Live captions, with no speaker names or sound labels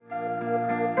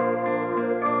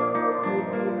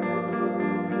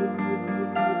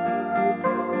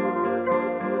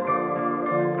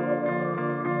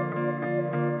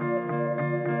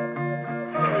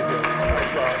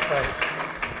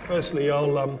Firstly,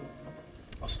 I'll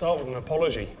start with an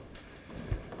apology.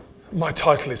 My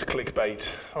title is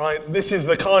clickbait. All right? This is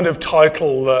the kind of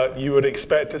title that you would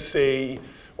expect to see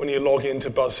when you log into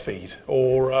BuzzFeed,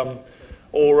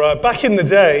 or back in the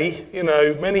day,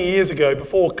 many years ago,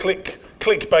 before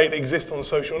clickbait exists on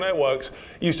social networks,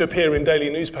 it used to appear in daily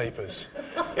newspapers.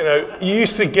 You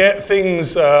used to get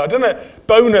things. I don't know.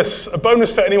 A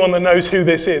bonus for anyone that knows who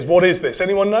this is. What is this?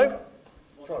 Anyone know?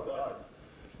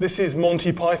 This is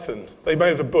Monty Python. They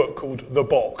made a book called The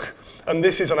Bok, and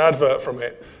this is an advert from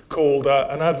it called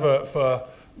an advert for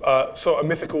a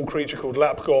mythical creature called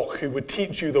Lapgok, who would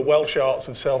teach you the Welsh arts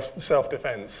of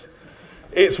self-defense.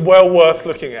 It's well worth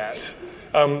looking at,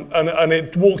 and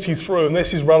it walks you through, and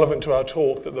this is relevant to our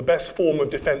talk, that the best form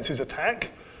of defense is attack,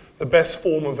 the best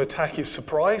form of attack is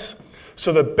surprise.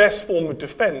 So the best form of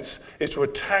defense is to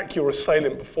attack your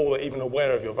assailant before they're even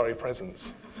aware of your very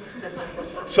presence.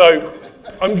 So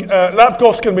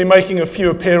Lapgok's going to be making a few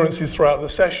appearances throughout the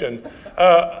session,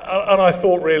 and I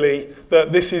thought really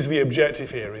that this is the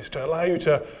objective here, is to allow you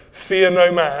to fear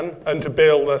no man and to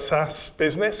build a SaaS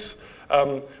business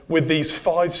with these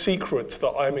 5 secrets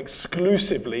that I'm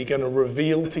exclusively going to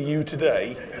reveal to you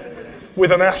today,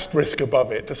 with an asterisk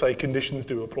above it to say conditions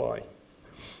do apply.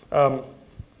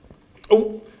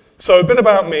 So a bit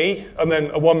about me, and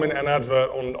then a 1-minute advert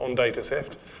on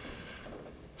DataSift.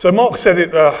 So Mark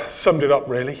summed it up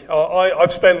really.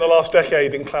 I've spent the last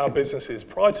decade in cloud businesses.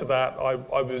 Prior to that,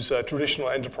 I was a traditional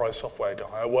enterprise software guy.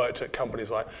 I worked at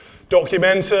companies like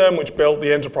Documentum, which built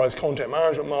the enterprise content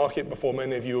management market before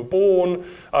many of you were born.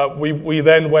 We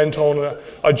then went on,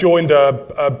 I joined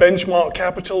Benchmark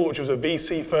Capital, which was a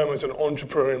VC firm as an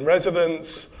entrepreneur in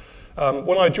residence.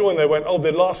 When I joined, they went,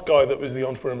 the last guy that was the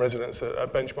entrepreneur in residence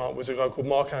at Benchmark was a guy called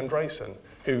Mark Andreessen,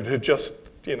 who had just,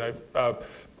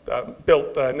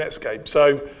 built Netscape.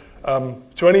 So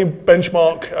to any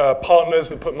Benchmark partners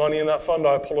that put money in that fund,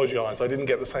 I apologize. I didn't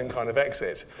get the same kind of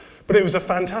exit. But it was a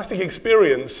fantastic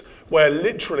experience where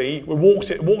literally we walked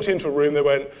into a room, they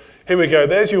went, here we go,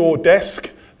 there's your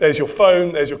desk, there's your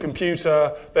phone, there's your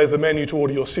computer, there's the menu to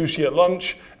order your sushi at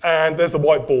lunch, and there's the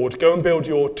whiteboard. Go and build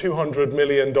your $200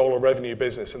 million revenue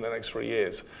business in the next 3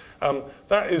 years.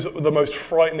 That is the most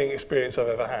frightening experience I've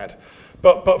ever had.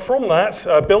 But from that,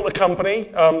 built a company.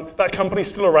 That company's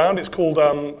still around. It's called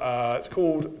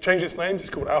changed its name. It's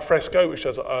called Alfresco, which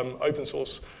does open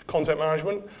source content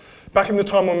management. Back in the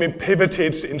time when we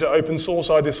pivoted into open source,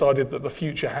 I decided that the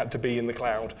future had to be in the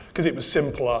cloud because it was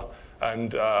simpler,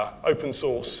 and open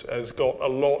source has got a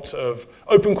lot of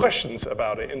open questions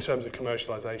about it in terms of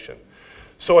commercialization.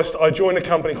 So I joined a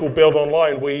company called Build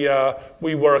Online.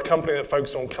 We were a company that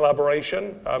focused on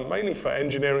collaboration, mainly for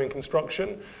engineering and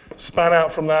construction. Span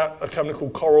out from that a company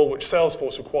called Coral, which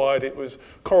Salesforce acquired.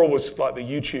 Coral was like the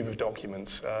YouTube of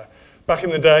documents. Back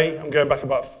in the day, I'm going back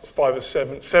about 5 or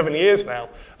 7 years now,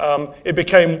 it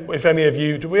became, if any of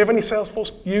you, do we have any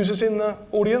Salesforce users in the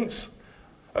audience?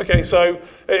 Okay, so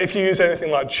if you use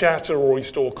anything like Chatter or you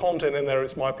store content in there,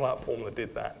 it's my platform that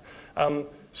did that.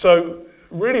 So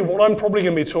really what I'm probably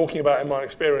going to be talking about in my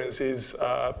experience is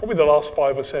probably the last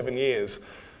 5 or 7 years.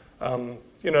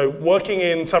 Working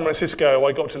in San Francisco,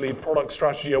 I got to lead product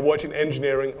strategy. I worked in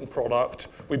engineering and product.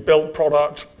 We built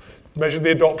product, measured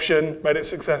the adoption, made it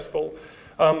successful.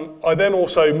 I then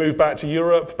also moved back to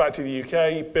Europe, back to the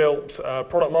UK, built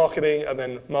product marketing and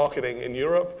then marketing in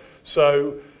Europe.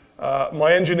 So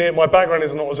my background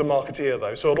is not as a marketeer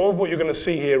though. So a lot of what you're going to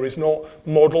see here is not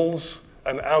models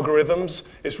and algorithms,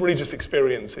 it's really just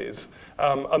experiences.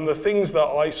 And the things that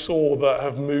I saw that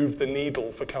have moved the needle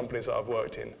for companies that I've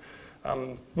worked in.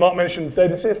 Mark mentioned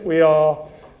DataSift. We are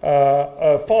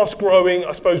fast growing.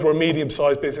 I suppose we're a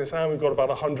medium-sized business now. We've got about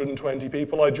 120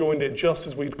 people. I joined it just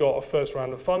as we'd got a first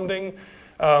round of funding.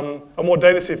 And what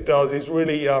DataSift does is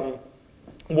really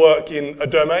work in a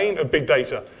domain of big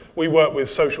data. We work with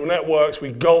social networks,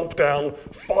 we gulp down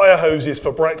fire hoses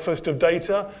for breakfast of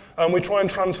data, and we try and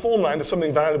transform that into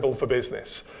something valuable for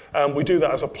business. We do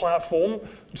that as a platform,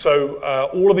 so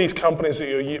all of these companies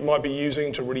that you might be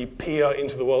using to really peer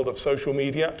into the world of social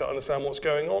media to understand what's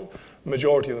going on, the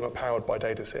majority of them are powered by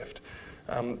DataSift.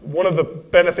 One of the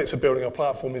benefits of building a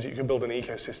platform is you can build an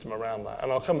ecosystem around that, and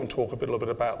I'll come and talk a little bit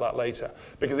about that later,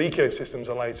 because ecosystems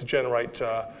allow you to generate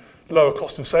lower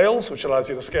cost of sales, which allows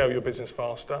you to scale your business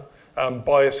faster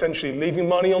by essentially leaving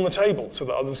money on the table so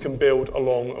that others can build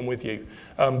along and with you.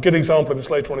 Good example of this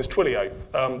later on is Twilio.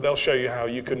 They'll show you how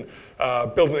you can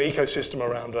build an ecosystem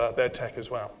around their tech as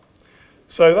well.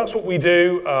 So that's what we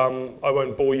do. I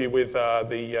won't bore you with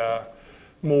the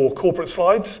more corporate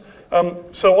slides.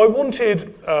 So I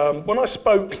wanted, when I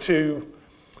spoke to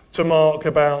Mark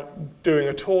about doing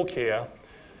a talk here,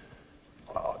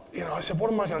 I said,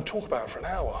 what am I going to talk about for an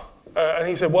hour? And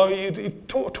he said, well, you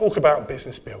talk about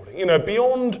business building.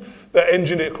 Beyond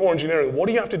the core engineering, what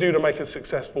do you have to do to make a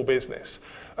successful business?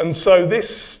 And so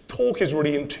this talk is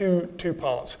really in two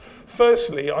parts.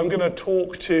 Firstly, I'm going to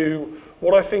talk to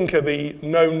what I think are the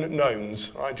known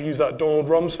knowns, right? To use that Donald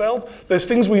Rumsfeld. There's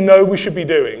things we know we should be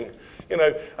doing, and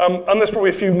there's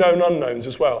probably a few known unknowns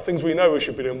as well. Things we know we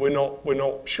should be doing, we're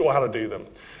not sure how to do them.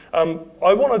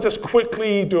 I want to just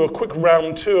quickly do a quick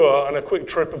round tour and a quick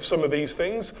trip of some of these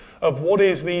things, of what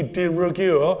is the de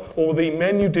rigueur or the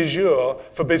menu de jour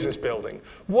for business building.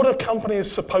 What are companies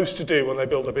supposed to do when they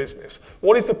build a business?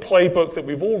 What is the playbook that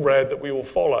we've all read, that we all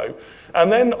follow?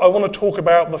 And then I want to talk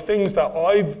about the things that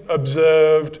I've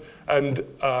observed and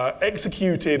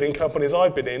executed in companies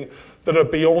I've been in that are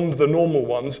beyond the normal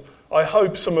ones. I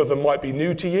hope some of them might be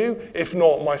new to you. If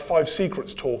not, my 5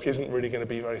 secrets talk isn't really going to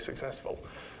be very successful.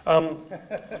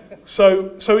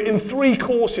 So in 3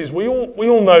 courses, we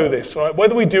all know this, right?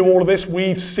 Whether we do all of this,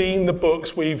 we've seen the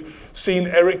books, we've seen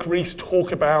Eric Ries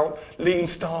talk about lean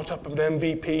startup and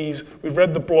MVPs, we've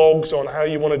read the blogs on how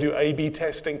you want to do A/B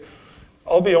testing.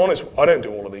 I'll be honest, I don't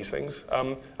do all of these things.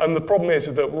 And the problem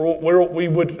is that we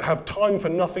would have time for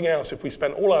nothing else if we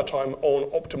spent all our time on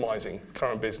optimizing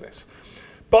current business.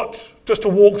 But just to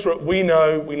walk through it, we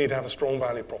know we need to have a strong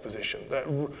value proposition that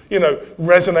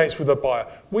resonates with the buyer.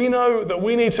 We know that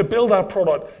we need to build our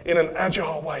product in an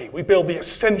agile way. We build the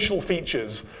essential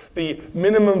features, the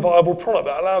minimum viable product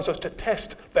that allows us to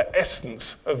test the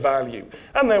essence of value.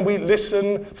 And then we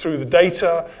listen through the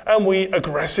data and we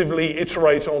aggressively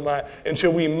iterate on that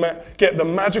until we get the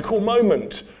magical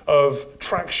moment of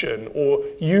traction or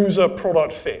user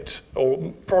product fit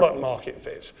or product market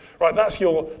fit. Right, that's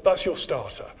your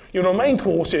starter. Your main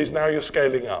course is now you're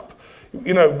scaling up.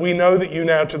 We know that you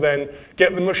now to then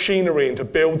get the machinery in to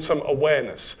build some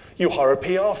awareness. You hire a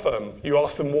PR firm. You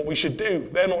ask them what we should do.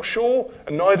 They're not sure,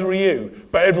 and neither are you,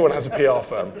 but everyone has a PR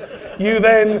firm. You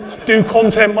then do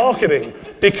content marketing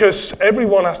because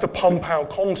everyone has to pump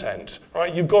out content,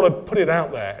 right? You've got to put it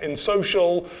out there in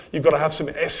social. You've got to have some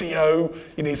SEO.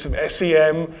 You need some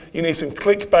SEM. You need some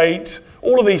clickbait,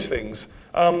 all of these things.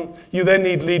 You then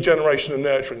need lead generation and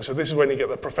nurturing. So this is when you get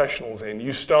the professionals in.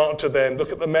 You start to then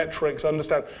look at the metrics,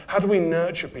 understand how do we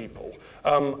nurture people.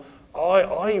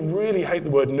 I really hate the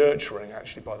word nurturing,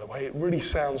 actually, by the way. It really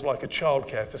sounds like a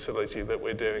childcare facility that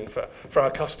we're doing for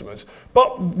our customers.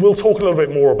 But we'll talk a little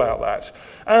bit more about that.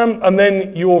 And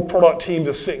then your product teams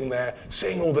are sitting there,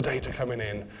 seeing all the data coming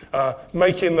in,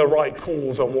 making the right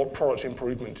calls on what product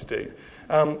improvement to do.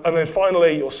 And then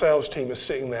finally, your sales team is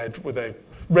sitting there with their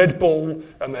Red Bull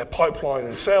and their pipeline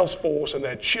and Salesforce, and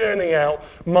they're churning out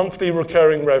monthly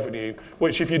recurring revenue,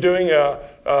 which if you're doing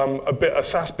a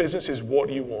SaaS business is what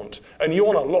you want. And you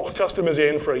want to lock customers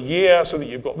in for a year so that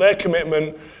you've got their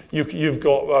commitment, you've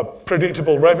got a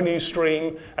predictable revenue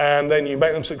stream, and then you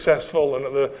make them successful,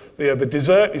 and the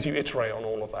dessert is you iterate on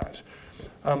all of that.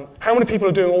 How many people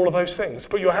are doing all of those things?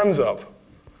 Put your hands up.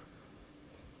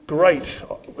 Great.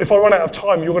 If I run out of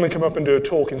time, you're going to come up and do a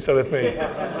talk instead of me.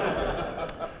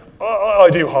 I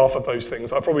do half of those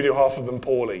things. I probably do half of them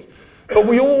poorly. But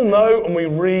we all know and we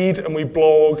read and we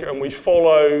blog and we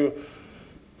follow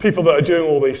people that are doing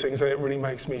all these things, and it really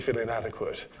makes me feel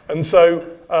inadequate. And so,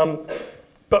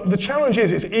 but the challenge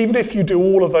is even if you do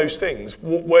all of those things,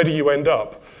 where do you end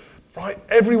up? Right?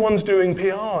 Everyone's doing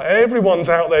PR. Everyone's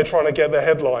out there trying to get their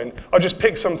headline. I just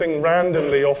picked something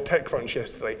randomly off TechCrunch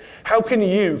yesterday. How can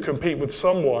you compete with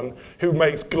someone who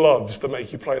makes gloves that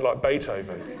make you play like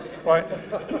Beethoven? Right?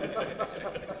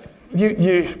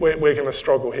 We're going to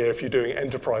struggle here if you're doing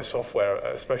enterprise software,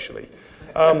 especially.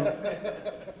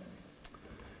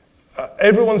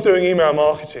 Everyone's doing email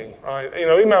marketing, right?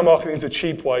 Email marketing is a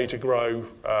cheap way to grow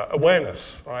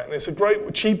awareness, right? And it's a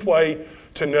great, cheap way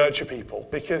to nurture people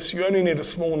because you only need a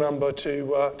small number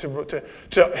to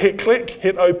hit click,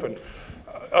 hit open.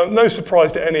 No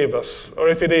surprise to any of us, or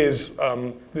if it is,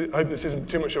 I hope this isn't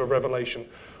too much of a revelation.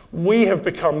 We have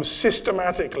become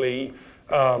systematically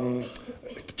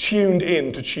tuned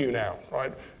in to tune out,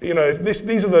 right?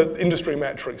 These are the industry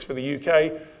metrics for the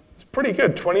UK. It's pretty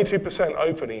good, 22%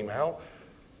 open email,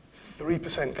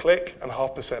 3% click, and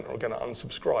 0.5% are going to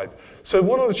unsubscribe. So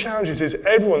one of the challenges is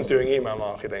everyone's doing email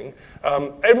marketing,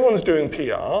 everyone's doing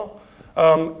PR,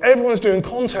 everyone's doing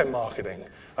content marketing.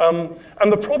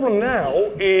 And the problem now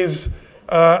is,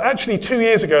 actually 2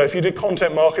 years ago, if you did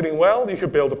content marketing well, you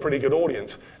could build a pretty good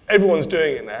audience. Everyone's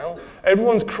doing it now.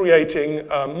 Everyone's creating,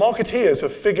 marketeers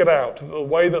have figured out the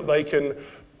way that they can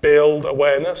build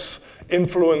awareness,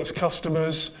 influence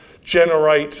customers,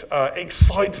 generate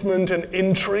excitement and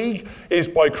intrigue is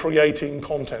by creating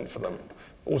content for them.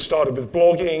 all started with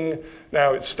blogging.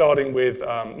 Now it's starting with,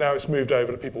 now it's moved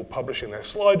over to people publishing their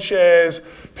slide shares,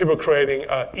 people creating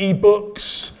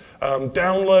ebooks,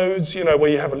 downloads, where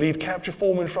you have a lead capture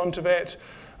form in front of it.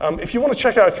 If you want to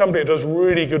check out a company that does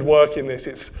really good work in this,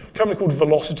 it's a company called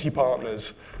Velocity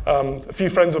Partners. A few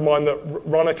friends of mine that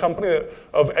run a company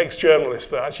of ex-journalists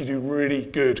that actually do really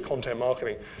good content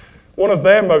marketing. One of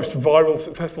their most viral,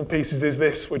 successful pieces is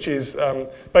this, which is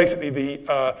basically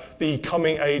the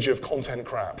coming age of content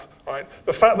crap. Right?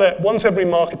 The fact that once every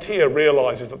marketeer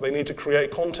realizes that they need to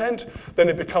create content, then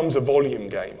it becomes a volume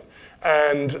game.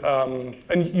 And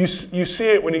you see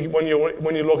it when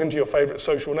you log into your favorite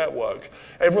social network.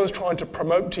 Everyone's trying to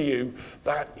promote to you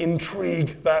that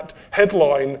intrigue, that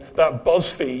headline, that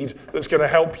buzz feed that's going to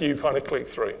help you kind of click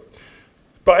through.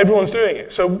 But everyone's doing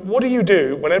it. So what do you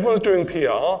do when everyone's doing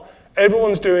PR?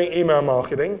 Everyone's doing email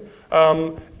marketing.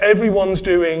 Everyone's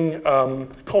doing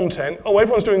content. Oh,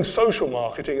 everyone's doing social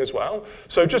marketing as well.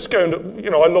 So just going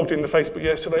to, I logged into Facebook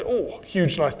yesterday. Oh,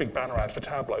 huge, nice big banner ad for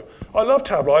Tableau. I love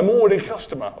Tableau. I'm already a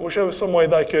customer. I wish there was some way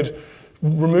they could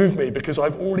remove me because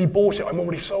I've already bought it. I'm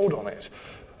already sold on it.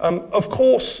 Of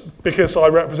course, because I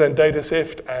represent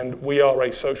DataSift and we are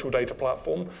a social data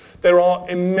platform, there are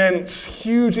immense,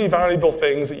 hugely valuable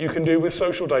things that you can do with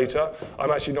social data.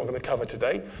 I'm actually not going to cover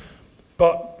today.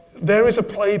 But there is a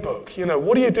playbook.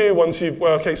 What do you do once you've,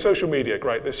 social media,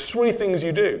 great. There's 3 things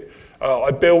you do.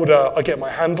 I get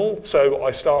my handle, so I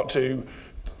start to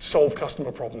solve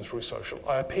customer problems through social.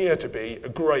 I appear to be a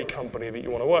great company that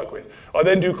you want to work with. I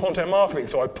then do content marketing,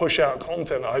 so I push out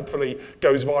content that hopefully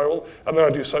goes viral, and then I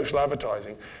do social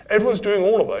advertising. Everyone's doing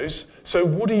all of those, so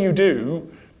what do you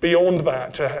do beyond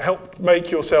that to help make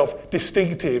yourself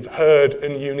distinctive, heard,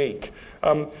 and unique?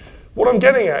 What I'm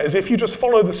getting at is if you just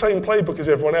follow the same playbook as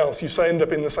everyone else, you end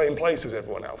up in the same place as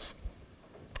everyone else.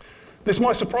 This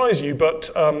might surprise you, but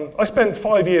I spent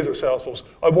 5 years at Salesforce.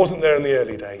 I wasn't there in the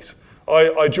early days.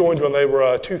 I joined when they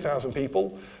were 2,000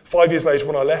 people. 5 years later,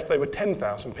 when I left, they were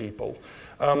 10,000 people.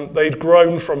 They'd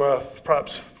grown from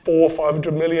perhaps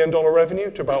 $400-500 million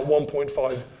revenue to about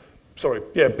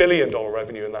billion dollar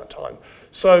revenue in that time.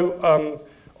 So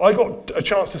I got a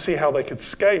chance to see how they could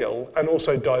scale and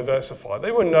also diversify.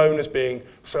 They were known as being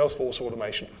Salesforce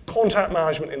automation, contact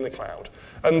management in the cloud.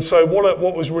 And so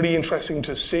what was really interesting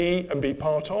to see and be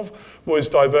part of was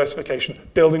diversification,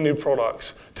 building new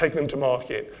products, taking them to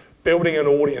market, building an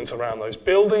audience around those,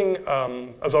 building,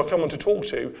 as I'll come on to talk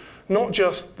to, not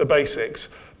just the basics,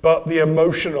 but the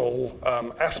emotional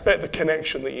aspect, the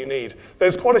connection that you need.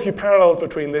 There's quite a few parallels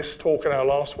between this talk and our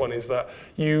last one, is that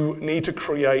you need to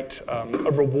create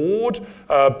a reward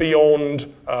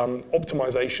beyond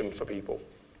optimization for people.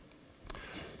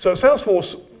 So at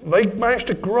Salesforce, they managed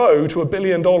to grow to $1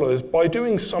 billion by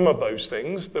doing some of those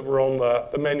things that were on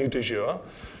the menu du jour.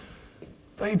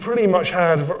 They pretty much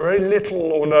had very little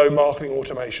or no marketing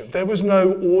automation. There was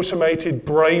no automated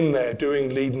brain there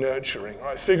doing lead nurturing,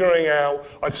 right? Figuring out,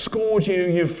 I've scored you,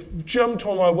 you've jumped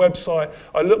on my website,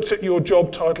 I looked at your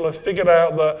job title, I figured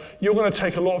out that you're going to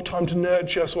take a lot of time to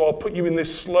nurture, so I'll put you in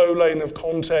this slow lane of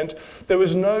content. There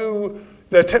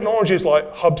are technologies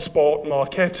like HubSpot,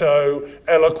 Marketo,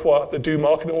 Eloqua that do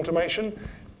marketing automation.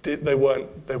 They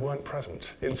weren't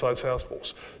present inside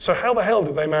Salesforce. So how the hell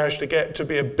did they manage to get to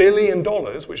be $1 billion,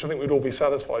 which I think we'd all be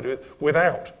satisfied with,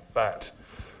 without that?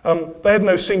 They had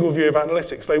no single view of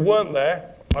analytics. They weren't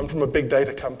there. I'm from a big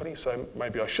data company, so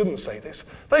maybe I shouldn't say this.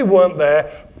 They weren't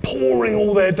there pouring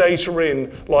all their data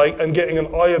in, and getting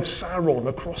an eye of Sauron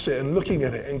across it and looking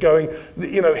at it and going,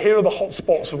 here are the hot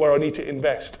spots of where I need to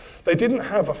invest. They didn't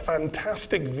have a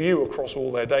fantastic view across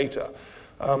all their data.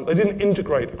 They didn't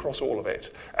integrate across all of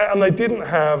it. And they didn't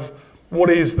have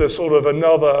what is the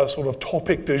another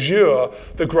topic du jour,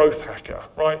 the growth hacker,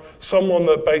 right? Someone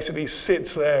that basically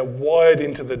sits there wired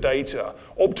into the data,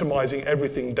 optimizing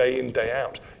everything day in, day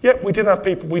out. Yep, we did have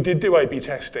people, we did do A/B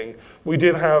testing, we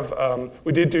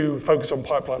did do focus on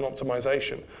pipeline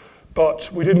optimization, but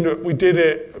we didn't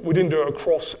do it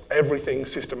across everything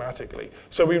systematically.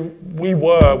 So we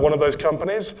were one of those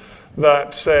companies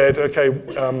that said, okay,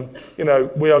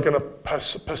 we are going to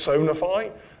personify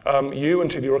you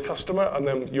until you're a customer, and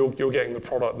then you're getting the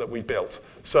product that we built.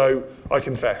 So I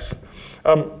confess.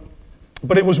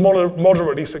 But it was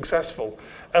moderately successful.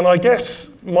 And I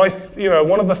guess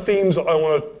one of the themes that I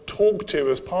want to talk to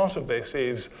as part of this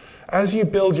is, as you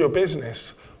build your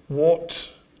business,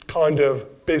 what kind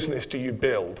of business do you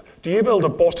build? Do you build a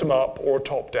bottom-up or a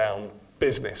top-down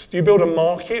business? Do you build a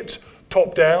market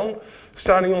top-down,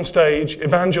 standing on stage,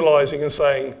 evangelizing and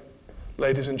saying,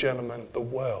 ladies and gentlemen, the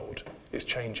world is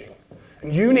changing.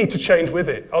 And you need to change with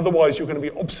it, otherwise you're going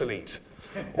to be obsolete.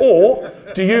 Or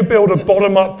do you build a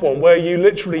bottom-up one where you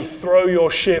literally throw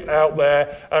your shit out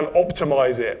there and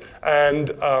optimize it? And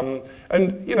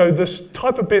you know, this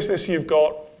type of business you've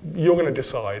got, you're going to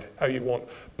decide how you want.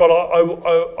 But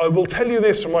I will tell you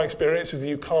this from my experience, is that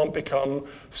you can't become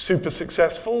super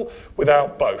successful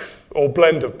without both, or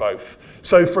blend of both.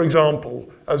 So for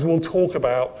example, as we'll talk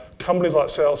about, companies like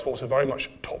Salesforce are very much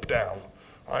top-down.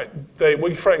 Right? They're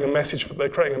creating a message for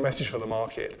the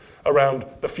market around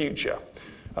the future.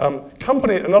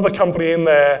 Another company in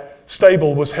their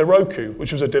stable was Heroku,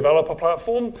 which was a developer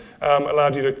platform,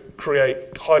 allowed you to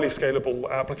create highly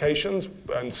scalable applications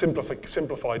and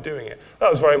simplify doing it. That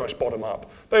was very much bottom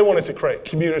up. They wanted to create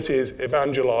communities,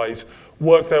 evangelize,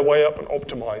 work their way up and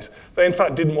optimize. They in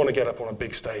fact didn't want to get up on a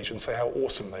big stage and say how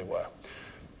awesome they were.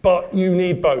 But you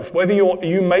need both. Whether are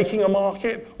you making a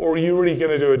market, or are you really going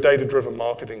to do a data-driven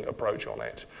marketing approach on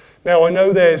it? Now, I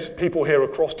know there's people here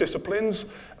across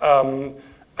disciplines,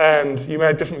 and you may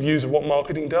have different views of what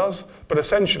marketing does, but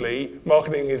essentially,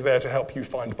 marketing is there to help you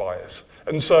find buyers.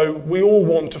 And so we all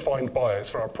want to find buyers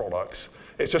for our products.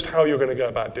 It's just how you're going to go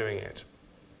about doing it.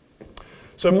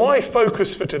 So my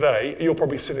focus for today, you're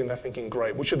probably sitting there thinking,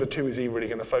 great, which of the two is he really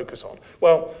going to focus on?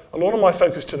 Well, a lot of my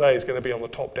focus today is going to be on the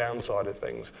top-down side of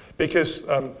things, because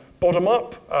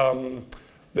bottom-up,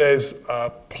 there's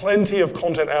plenty of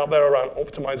content out there around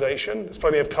optimization. There's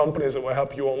plenty of companies that will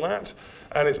help you on that,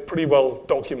 and it's pretty well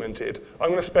documented. I'm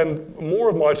going to spend more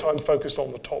of my time focused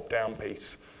on the top-down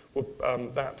piece. Well,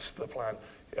 that's the plan.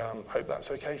 Hope that's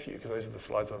okay for you, because those are the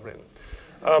slides I've written.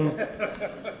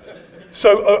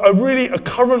 So a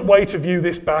current way to view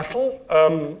this battle.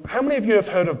 How many of you have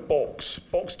heard of Box?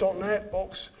 Box.net,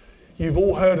 Box? You've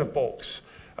all heard of Box.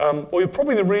 Well, you're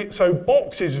probably so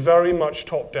Box is very much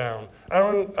top down.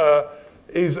 Aaron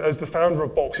is, as the founder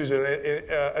of Box, is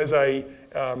as a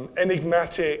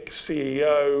enigmatic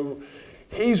CEO.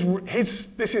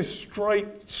 This is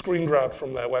straight screen grab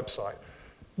from their website.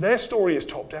 Their story is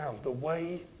top down. The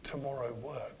way tomorrow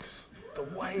works. The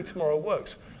way tomorrow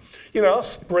works. You know,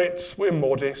 us Brits, we're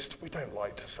modest. We don't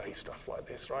like to say stuff like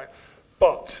this, right?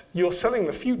 But you're selling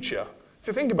the future. If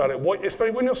you think about it,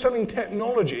 especially when you're selling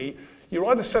technology, you're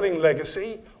either selling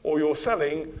legacy or you're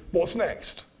selling what's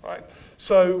next, right?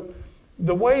 So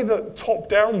the way that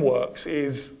top-down works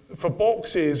is, for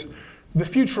Box, is the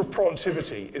future of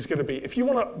productivity is going to be, if you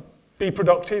want to be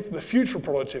productive, the future of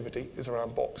productivity is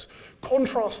around Box.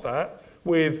 Contrast that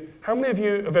with, how many of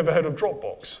you have ever heard of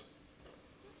Dropbox?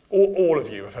 All of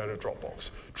you have heard of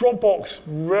Dropbox. Dropbox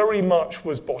very much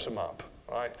was bottom up,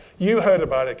 right? You heard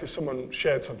about it because someone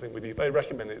shared something with you. They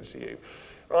recommended it to you,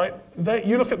 right?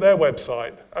 You look at their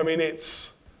website. I mean,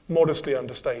 it's modestly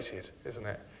understated, isn't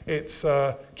it? It's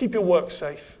keep your work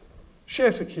safe,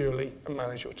 share securely, and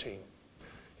manage your team.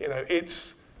 You know,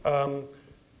 it's not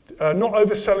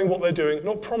overselling what they're doing,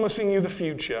 not promising you the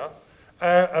future.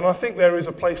 And I think there is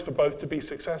a place for both to be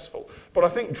successful. But I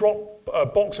think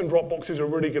Box and Dropbox is a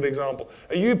really good example.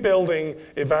 Are you building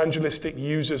evangelistic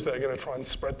users that are going to try and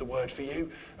spread the word for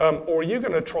you? Or are you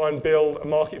going to try and build a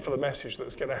market for the message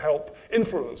that's going to help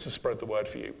influencers spread the word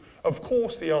for you? Of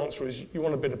course, the answer is you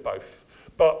want a bit of both.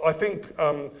 But I think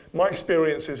my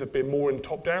experiences have been more in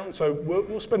top-down, so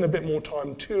we'll spend a bit more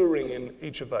time touring in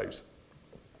each of those.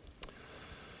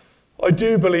 I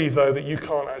do believe, though, that you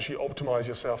can't actually optimize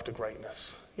yourself to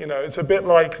greatness. You know, it's a bit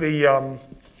like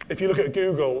if you look at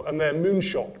Google and their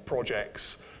moonshot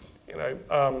projects, you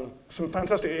know, some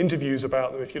fantastic interviews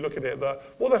about them. If you look at it,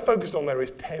 what they're focused on there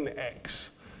is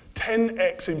 10x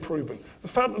improvement. The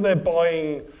fact that they're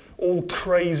buying all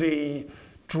crazy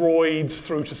droids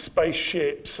through to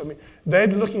spaceships, I mean, they're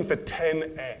looking for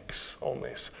 10x on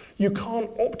this. You can't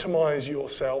optimize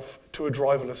yourself to a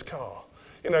driverless car.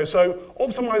 You know, so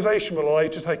optimization will allow you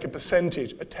to take a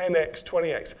percentage, a 10x,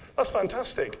 20x. That's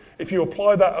fantastic. If you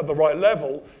apply that at the right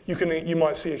level, you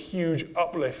might see a huge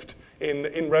uplift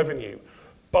in revenue.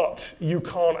 But you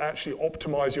can't actually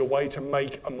optimize your way to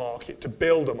make a market, to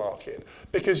build a market,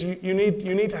 because you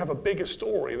need to have a bigger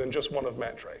story than just one of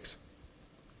metrics.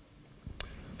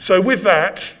 So with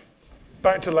that,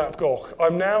 back to Lapgoch.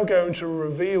 I'm now going to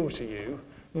reveal to you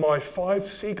my 5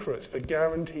 secrets for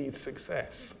guaranteed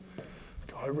success.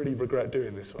 I really regret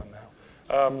doing this one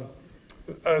now.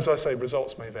 As I say,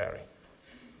 results may vary.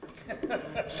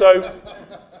 So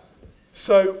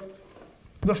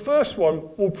the first one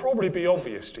will probably be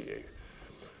obvious to you.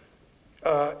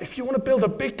 If you want to build a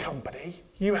big company,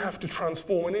 you have to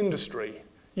transform an industry.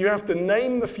 You have to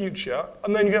name the future,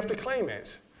 and then you have to claim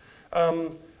it.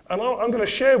 And I'm going to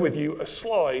share with you a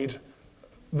slide,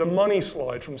 the money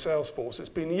slide from Salesforce. It's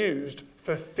been used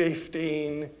for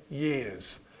 15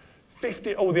 years.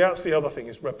 That's the other thing,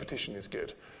 is repetition is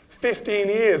good. 15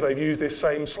 years they've used this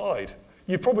same slide.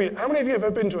 How many of you have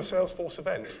ever been to a Salesforce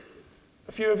event?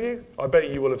 A few of you? I bet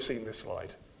you will have seen this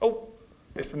slide. Oh,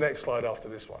 it's the next slide after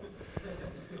this one.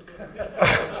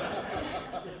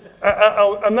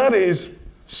 And that is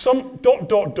some ...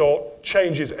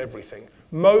 changes everything.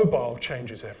 Mobile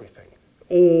changes everything.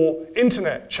 Or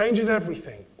internet changes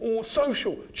everything. Or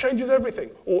social changes everything.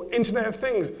 Or Internet of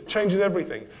Things changes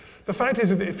everything. The fact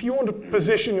is that if you want to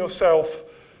position yourself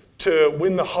to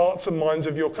win the hearts and minds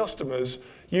of your customers,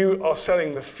 you are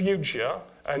selling the future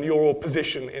and your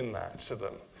position in that to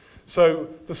them. So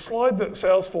the slide that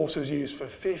Salesforce has used for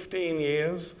 15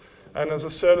 years, and as a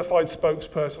certified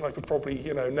spokesperson, I could probably,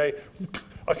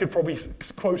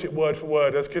 quote it word for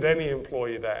word, as could any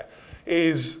employee there,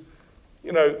 is,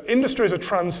 industries are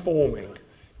transforming.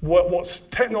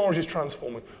 Technology is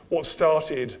transforming. What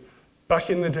started back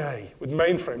in the day with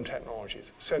mainframe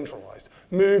technologies, centralized,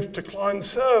 moved to client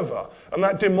server, and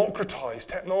that democratized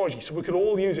technology so we could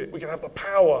all use it. We could have the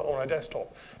power on our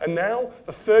desktop. And now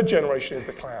the third generation is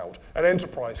the cloud and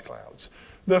enterprise clouds.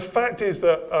 The fact is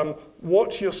that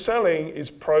what you're selling is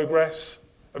progress,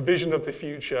 a vision of the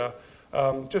future.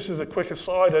 Just as a quick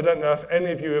aside, I don't know if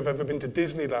any of you have ever been to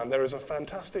Disneyland. There is a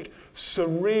fantastic,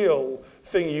 surreal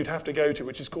thing you'd have to go to,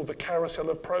 which is called the Carousel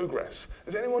of Progress.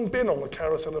 Has anyone been on the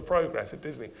Carousel of Progress at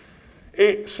Disney?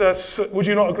 Would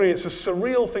you not agree, it's a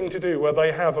surreal thing to do where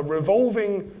they have a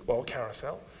revolving,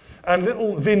 carousel, and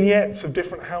little vignettes of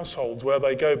different households where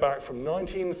they go back from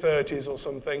 1930s or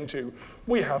something to,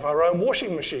 we have our own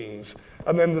washing machines.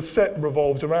 And then the set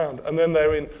revolves around. And then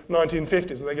they're in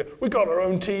 1950s and they go, we've got our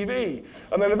own TV.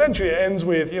 And then eventually it ends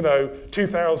with,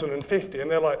 2050.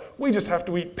 And they're like, we just have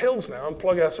to eat pills now and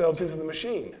plug ourselves into the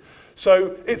machine.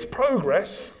 So it's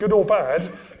progress, good or bad,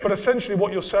 but essentially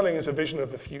what you're selling is a vision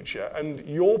of the future and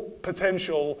your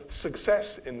potential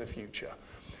success in the future.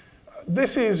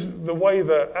 This is the way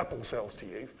that Apple sells to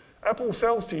you. Apple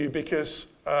sells to you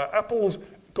because Apple's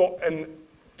got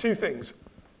two things,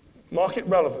 market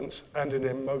relevance and an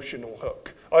emotional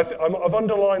hook. I've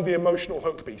underlined the emotional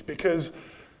hook piece because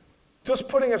just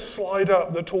putting a slide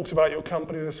up that talks about your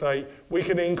company to say, we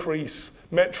can increase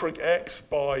metric X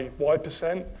by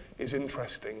Y% is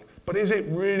interesting. But is it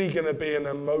really going to be an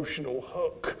emotional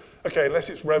hook? Okay, unless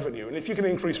it's revenue. And if you can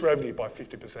increase revenue by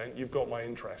 50%, you've got my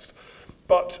interest.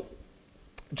 But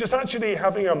just actually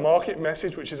having a market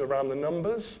message which is around the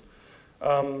numbers,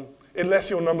 unless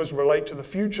your numbers relate to the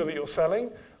future that you're selling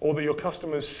or that your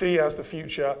customers see as the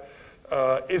future,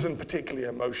 isn't particularly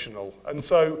emotional. And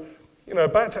so,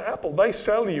 back to Apple, they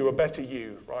sell you a better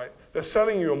you, right? They're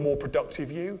selling you a more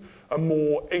productive you, a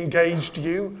more engaged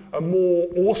you, a more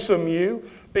awesome you,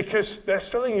 because they're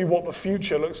selling you what the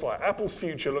future looks like. Apple's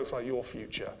future looks like your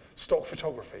future. Stock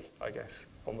photography, I guess,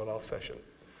 on the last session.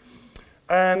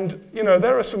 And,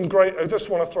 there are some great, I just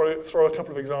want to throw a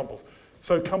couple of examples.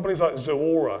 So companies like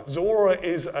Zuora. Zuora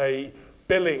is a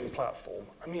billing platform.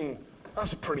 I mean,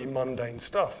 that's pretty mundane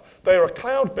stuff. They're a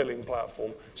cloud billing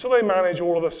platform, so they manage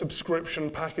all of the subscription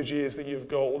packages that you've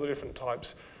got, all the different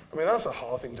types. I mean, that's a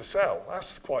hard thing to sell.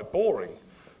 That's quite boring.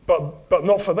 But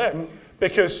not for them,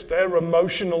 because their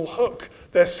emotional hook.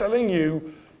 They're selling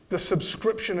you the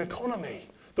subscription economy.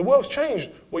 The world's changed.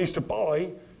 What you used to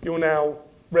buy, you're now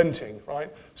renting,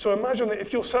 right? So imagine that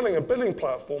if you're selling a billing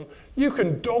platform, you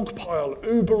can dogpile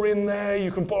Uber in there, you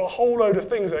can put a whole load of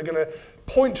things that are going to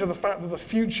point to the fact that the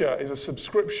future is a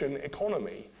subscription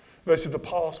economy versus the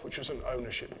past, which was an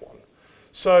ownership one.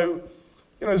 So,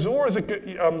 Zuora is a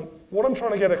good, what I'm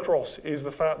trying to get across is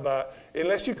the fact that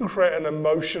unless you can create an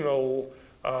emotional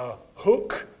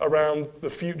hook around the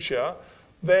future,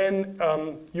 then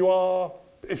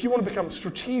if you want to become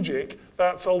strategic,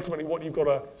 that's ultimately what you've got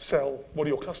to sell, what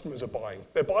your customers are buying.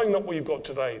 They're buying not what you've got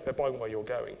today, they're buying where you're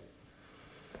going.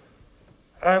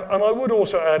 And I would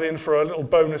also add in for a little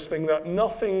bonus thing that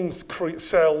nothing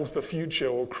sells the future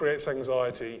or creates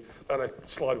anxiety than a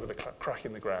slide with a crack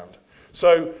in the ground.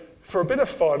 So for a bit of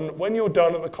fun, when you're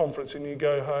done at the conference and you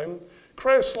go home,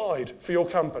 create a slide for your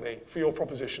company, for your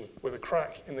proposition, with a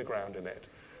crack in the ground in it.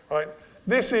 Right?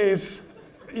 This is,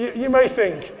 you may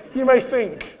think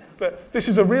that this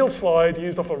is a real slide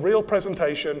used off a real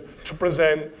presentation to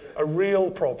present a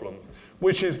real problem,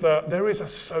 which is that there is a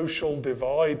social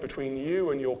divide between you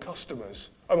and your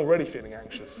customers. I'm already feeling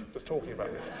anxious just talking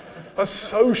about this. A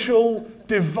social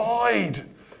divide.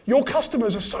 Your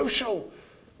customers are social.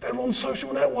 They're on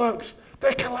social networks.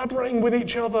 They're collaborating with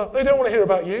each other. They don't want to hear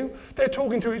about you. They're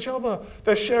talking to each other.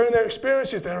 They're sharing their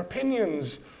experiences, their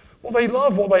opinions, what they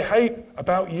love, what they hate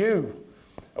about you.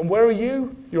 And where are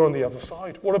you? You're on the other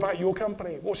side. What about your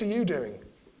company? What are you doing?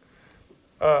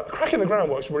 Cracking the ground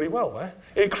works really well there.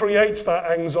 It creates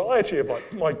that anxiety of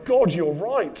like, my God, you're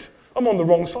right. I'm on the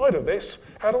wrong side of this.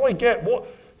 How do I get what?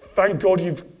 Thank God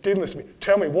you've given this to me.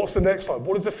 Tell me, what's the next slide?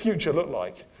 What does the future look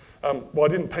like? Well, I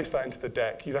didn't paste that into the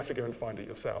deck. You'd have to go and find it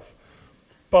yourself.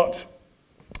 But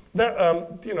that,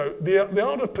 the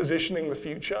art of positioning the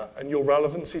future and your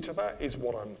relevancy to that is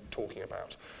what I'm talking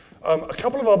about. A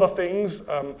couple of other things,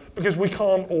 because we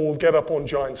can't all get up on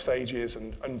giant stages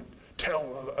and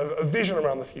tell a vision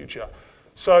around the future.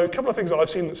 So a couple of things that I've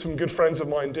seen that some good friends of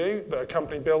mine do, that are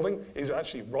company building, is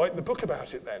actually write the book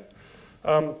about it then.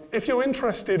 If you're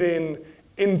interested in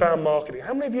inbound marketing,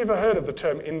 how many of you have ever heard of the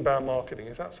term inbound marketing?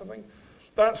 Is that something?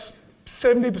 That's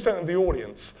 70% of the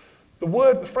audience.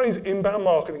 The phrase inbound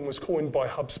marketing was coined by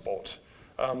HubSpot.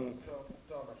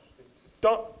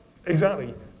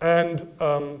 Exactly. And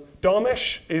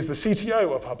Dharmesh is the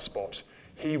CTO of HubSpot.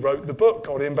 He wrote the book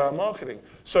on inbound marketing.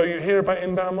 So you hear about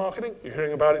inbound marketing, you're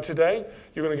hearing about it today,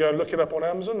 you're going to go and look it up on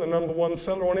Amazon. The #1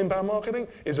 seller on inbound marketing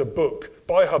is a book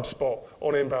by HubSpot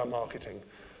on inbound marketing.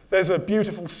 There's a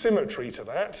beautiful symmetry to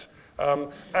that.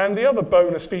 And the other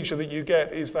bonus feature that you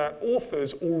get is that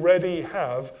authors already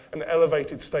have an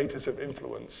elevated status of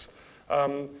influence.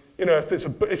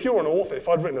 If you're an author, if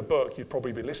I'd written a book, you'd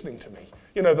probably be listening to me.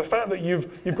 The fact that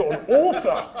you've got an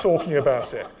author talking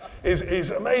about it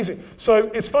is amazing. So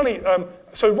it's funny.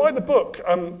 So write the book.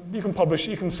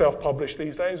 You can self-publish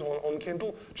these days on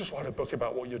Kindle. Just write a book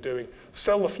about what you're doing.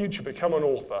 Sell the future. Become an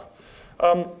author.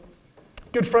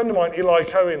 Good friend of mine, Eli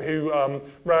Cohen, who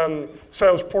ran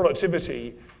sales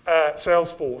productivity at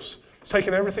Salesforce, has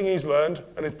taken everything he's learned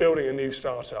and is building a new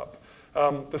startup.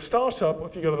 The startup,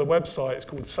 if you go to the website, is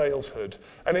called SalesHood,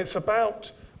 and it's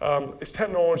about it's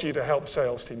technology to help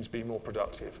sales teams be more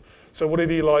productive. So what did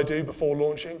Eli do before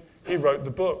launching? He wrote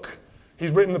the book.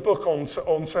 He's written the book on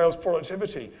sales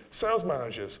productivity, sales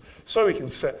managers, so he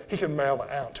can mail that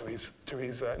out to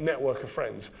his network of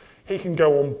friends. He can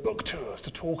go on book tours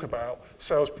to talk about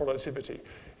sales productivity.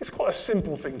 It's quite a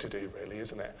simple thing to do, really,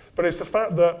 isn't it? But it's the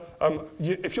fact that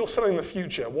if you're selling the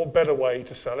future, what better way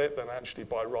to sell it than actually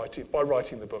by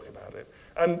writing the book about it?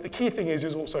 And the key thing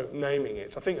is also naming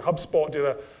it. I think HubSpot did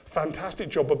a fantastic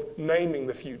job of naming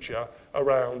the future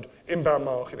around inbound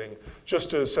marketing,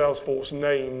 just as Salesforce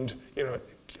named,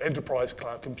 enterprise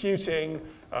cloud computing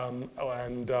and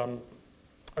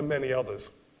many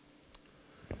others.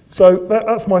 So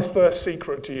that's my first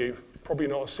secret to you. Probably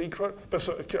not a secret, but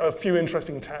a few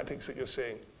interesting tactics that you're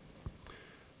seeing.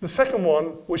 The second one,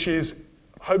 which is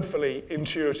hopefully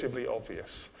intuitively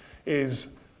obvious, is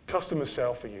customers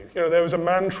sell for you. There was a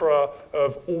mantra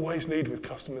of always lead with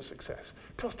customer success.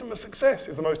 Customer success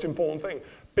is the most important thing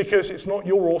because it's not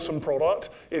your awesome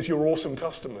product, it's your awesome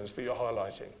customers that you're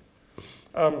highlighting.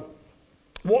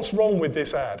 What's wrong with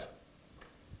this ad?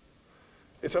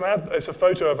 It's a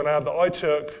photo of an ad that I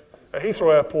took at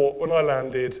Heathrow Airport when I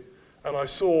landed, and I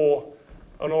saw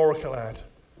an Oracle ad.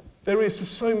 There is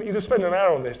so you can spend an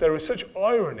hour on this. There is such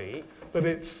irony that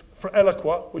it's for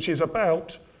Eloqua, which is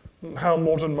about how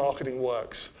modern marketing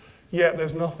works. Yet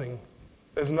there's nothing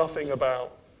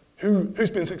about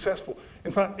who's been successful.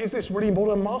 In fact, is this really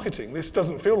modern marketing? This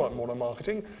doesn't feel like modern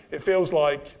marketing. It feels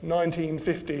like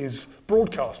 1950s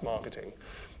broadcast marketing.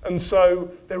 And so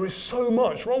there is so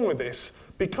much wrong with this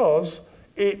because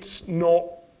it's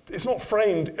not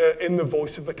framed in the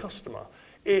voice of the customer.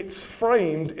 It's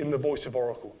framed in the voice of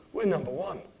Oracle. We're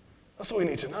 #1. That's all you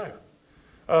need to know.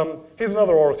 Here's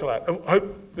another Oracle ad. I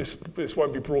hope this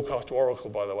won't be broadcast to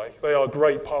Oracle, by the way. They are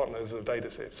great partners of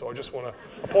DataSift, so I just want to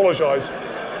apologize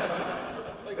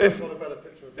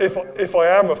if I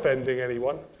am offending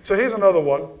anyone. So here's another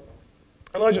one.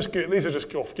 And these are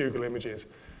just off Google Images.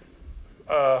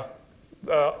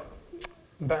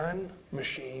 Man,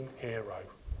 machine, hero.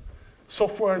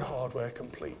 Software and hardware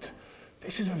complete.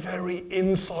 This is a very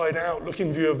inside-out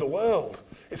looking view of the world.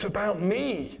 It's about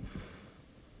me.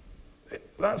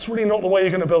 That's really not the way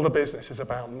you're going to build a business. It's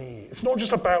about me. It's not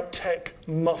just about tech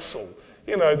muscle.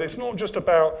 It's not just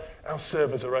about our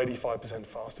servers are 85%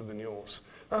 faster than yours.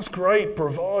 That's great,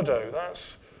 bravado.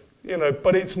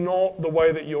 But it's not the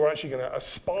way that you're actually going to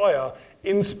aspire,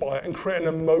 inspire, and create an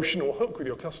emotional hook with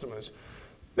your customers.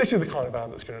 This is the kind of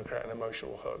ad that's going to create an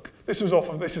emotional hook. This is a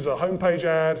homepage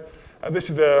ad. This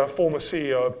is the former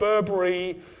CEO of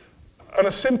Burberry. And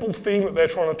a simple theme that they're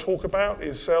trying to talk about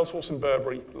is Salesforce and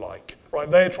Burberry like. Right?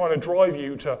 They're trying to drive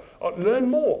you to learn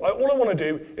more. All I want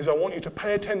to do is I want you to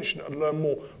pay attention and learn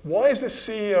more. Why is this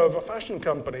CEO of a fashion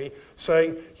company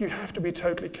saying you have to be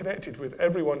totally connected with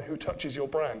everyone who touches your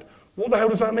brand? What the hell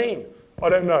does that mean? I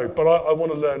don't know, but I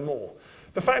want to learn more.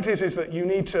 The fact is that you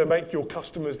need to make your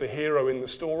customers the hero in the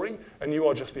story, and you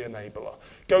are just the enabler.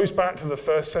 Goes back to the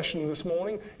first session this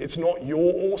morning. It's not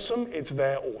your awesome, it's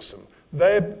their awesome.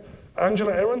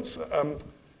 Angela Ahrendts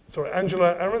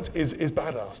is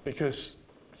badass because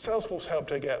Salesforce helped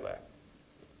her get there.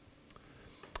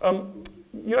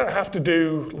 You don't have to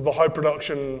do the high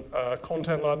production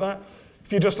content like that.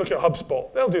 If you just look at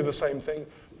HubSpot, they'll do the same thing,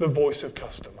 the voice of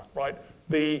customer, right?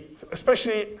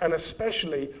 Especially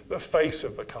the face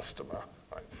of the customer.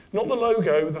 Right? Not the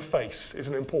logo, the face is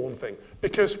an important thing.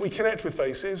 Because we connect with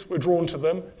faces, we're drawn to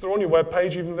them. If they're on your web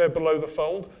page, even if they're below the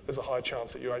fold, there's a high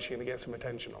chance that you're actually going to get some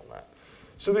attention on that.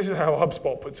 So this is how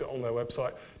HubSpot puts it on their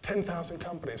website. 10,000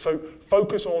 companies. So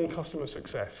focus on customer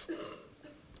success.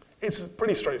 It's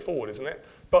pretty straightforward, isn't it?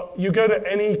 But you go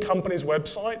to any company's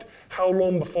website, how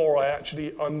long before I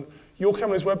actually, on your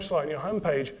company's website and your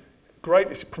homepage, great,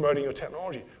 it's promoting your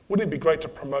technology. Wouldn't it be great to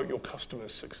promote your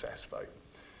customers' success,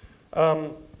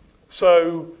 though?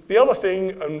 So the other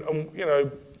thing, and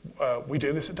we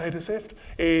do this at DataSift,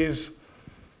 is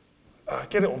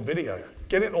get it on video.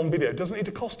 Get it on video. It doesn't need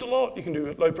to cost a lot. You can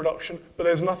do low production, but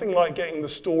there's nothing like getting the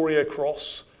story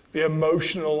across, the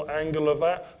emotional angle of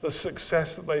that, the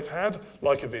success that they've had,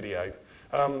 like a video.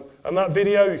 And that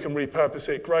video, you can repurpose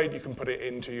it, great. You can put it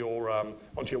into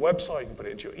onto your website, you can put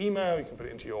it into your email, you can put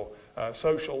it into your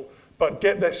social, but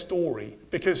get their story,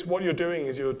 because what you're doing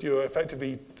is you're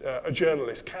effectively a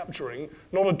journalist capturing,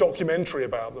 not a documentary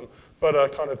about them, but a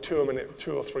kind of 2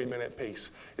 or 3 minute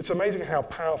piece. It's amazing how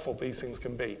powerful these things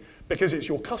can be, because it's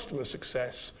your customer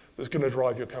success that's going to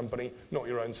drive your company, not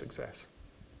your own success.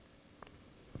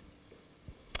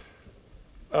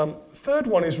 Third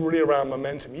one is really around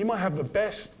momentum. You might have the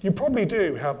best, you probably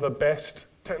do have the best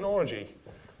technology.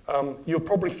 You're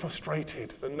probably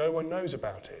frustrated that no one knows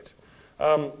about it.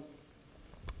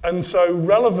 And so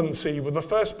relevancy, with the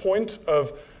first point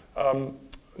of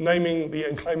naming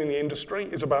and claiming the industry,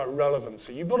 is about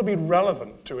relevancy. You've got to be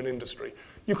relevant to an industry.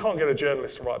 You can't get a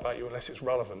journalist to write about you unless it's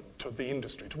relevant to the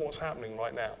industry, to what's happening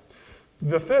right now.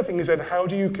 The third thing is then, how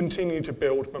do you continue to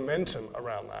build momentum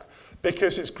around that?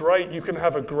 Because it's great, you can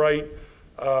have a great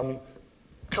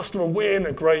customer win,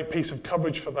 a great piece of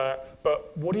coverage for that,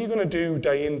 but what are you going to do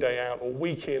day in, day out, or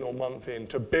week in, or month in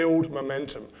to build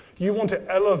momentum? You want to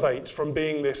elevate from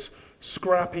being this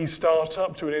scrappy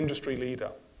startup to an industry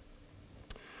leader.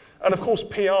 And of course,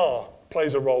 PR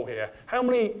plays a role here. How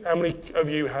many of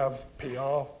you have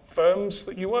PR firms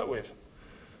that you work with?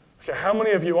 Okay, how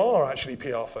many of you are actually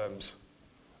PR firms?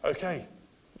 Okay,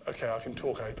 I can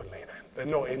talk openly then. They're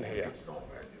not in here. It's not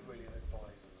really an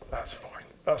advisor.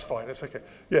 That's fine, it's okay.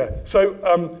 Yeah, so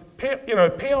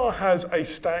PR has a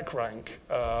stack rank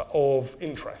of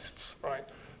interests, right?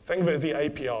 Think of it as the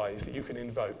APIs that you can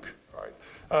invoke,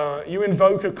 right? You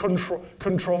invoke a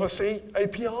controversy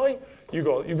API, you've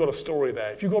got a story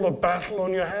there. If you've got a battle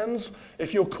on your hands,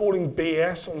 if you're calling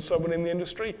BS on someone in the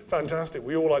industry, fantastic.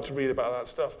 We all like to read about that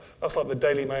stuff. That's like the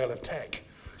Daily Mail of tech.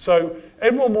 So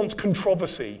everyone wants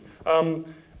controversy.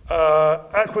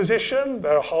 Acquisition,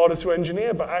 they're harder to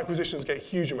engineer, but acquisitions get a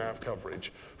huge amount of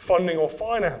coverage. Funding or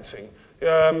financing.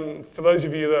 For those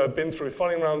of you that have been through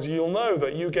funding rounds, you'll know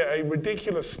that you get a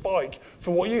ridiculous spike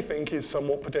for what you think is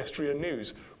somewhat pedestrian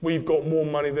news. We've got more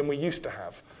money than we used to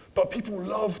have. But people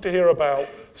love to hear about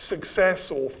success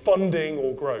or funding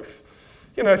or growth.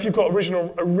 You know, if you've got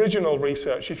original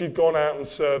research, if you've gone out and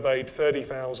surveyed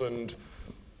 30,000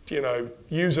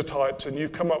 user types, and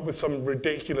you've come up with some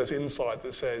ridiculous insight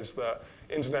that says that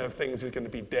Internet of Things is going to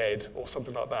be dead or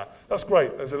something like that. That's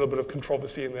great. There's a little bit of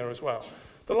controversy in there as well.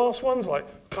 The last ones, like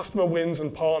customer wins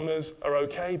and partners, are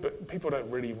okay, but people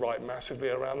don't really write massively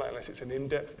around that unless it's an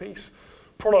in-depth piece.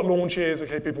 Product launches,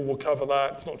 okay, people will cover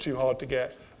that. It's not too hard to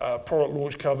get product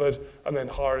launch covered, and then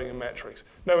hiring and metrics.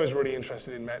 No one's really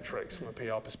interested in metrics from a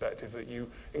PR perspective, that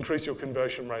you increase your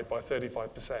conversion rate by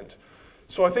 35%.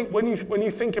 So I think when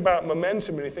you think about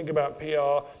momentum and you think about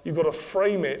PR, you've got to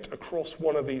frame it across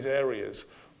one of these areas.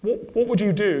 What would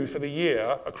you do for the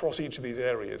year across each of these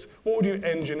areas? What would you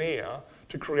engineer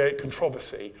to create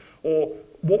controversy? Or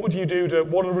what would you do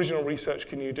what original research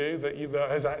can you do that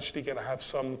is actually going to have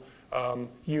some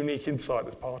unique insight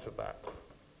as part of that?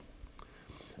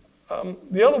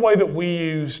 The other way that we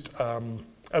used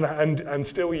and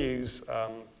still use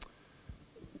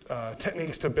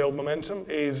techniques to build momentum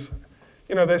is,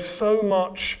 there's so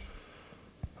much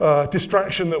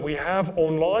distraction that we have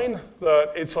online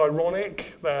that it's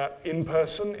ironic that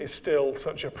in-person is still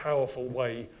such a powerful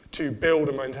way to build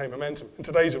and maintain momentum. And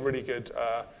today's a really good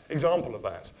example of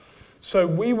that. So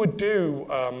we would do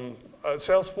at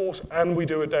Salesforce, and we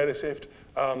do at DataSift,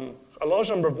 a large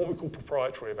number of what we call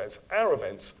proprietary events, our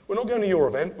events. We're not going to your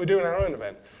event, we're doing our own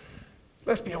event.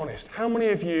 Let's be honest, how many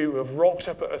of you have rocked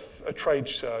up at a trade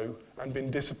show and been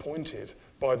disappointed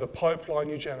by the pipeline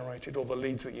you generated or the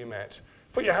leads that you met?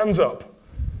 Put your hands up.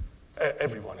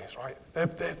 Everyone is, right?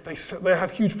 They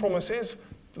have huge promises,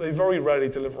 but they very rarely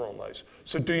deliver on those.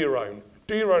 So do your own.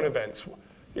 Do your own events.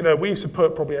 You know, we used to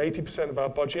put probably 80% of our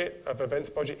budget, of events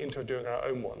budget, into doing our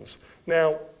own ones.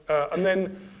 Now, and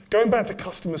then going back to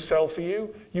customers sell for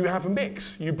you, you have a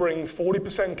mix. You bring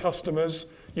 40% customers,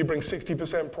 you bring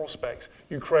 60% prospects.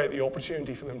 You create the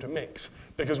opportunity for them to mix.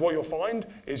 Because what you'll find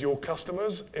is your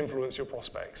customers influence your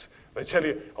prospects. They tell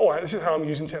you, oh, this is how I'm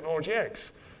using technology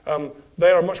X.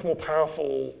 They are a much more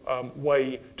powerful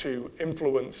way to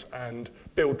influence and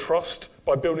build trust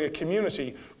by building a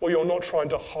community where you're not trying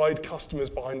to hide customers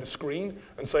behind a screen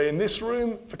and say, in this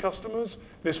room for customers,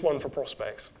 this one for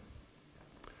prospects.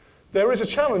 There is a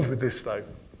challenge with this, though,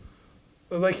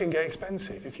 that they can get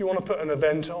expensive. If you want to put an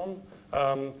event on,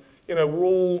 you know,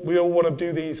 we all want to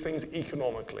do these things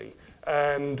economically.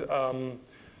 And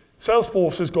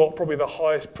Salesforce has got probably the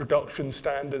highest production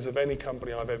standards of any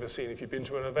company I've ever seen. If you've been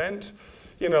to an event,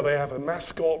 you know, they have a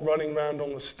mascot running around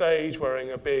on the stage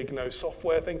wearing a big no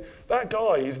software thing. That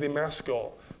guy is the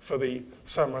mascot for the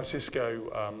San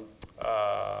Francisco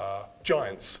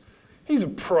Giants. He's a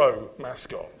pro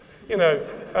mascot. You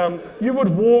know, you would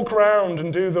walk around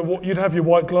and you'd have your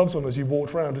white gloves on as you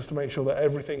walked around just to make sure that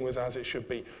everything was as it should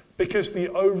be, because the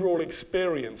overall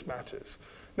experience matters.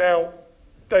 Now,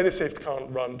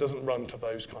 Datasifter doesn't run to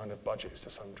those kind of budgets to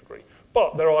some degree,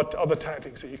 but there are other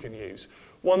tactics that you can use.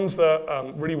 Ones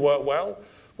that really work well,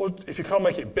 if you can't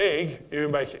make it big, you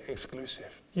make it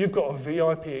exclusive. You've got a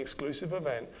VIP exclusive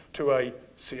event to a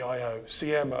CIO,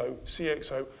 CMO,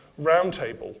 CXO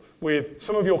roundtable with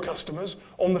some of your customers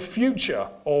on the future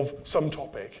of some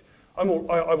topic. I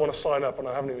want to sign up and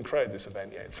I haven't even created this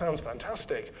event yet. It sounds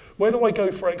fantastic. Where do I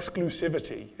go for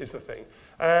exclusivity is the thing.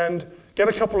 And get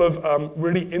a couple of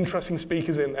really interesting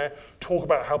speakers in there, talk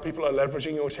about how people are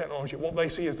leveraging your technology, what they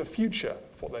see as the future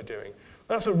of what they're doing.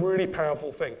 That's a really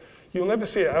powerful thing. You'll never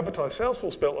see it advertised.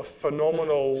 Salesforce built a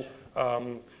phenomenal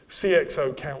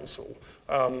CXO council.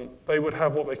 They would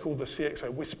have what they call the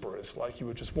CXO whisperers, like you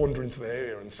would just wander into their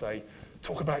ear and say,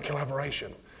 talk about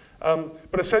collaboration.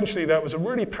 But essentially, that was a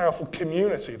really powerful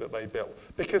community that they built,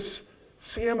 because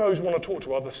CMOs want to talk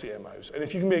to other CMOs. And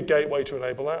if you can be a gateway to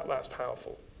enable that, that's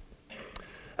powerful.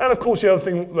 And of course, the other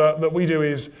thing that we do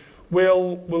is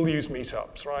we'll use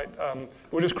meetups, right?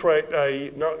 We'll just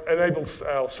enable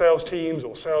our sales teams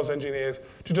or sales engineers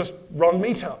to just run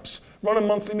meetups, run a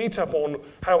monthly meetup on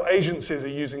how agencies are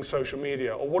using social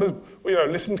media, or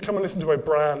come and listen to a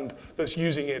brand that's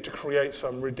using it to create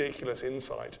some ridiculous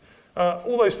insight.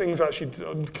 All those things actually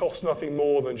cost nothing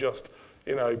more than just,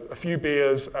 you know, a few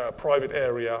beers, a private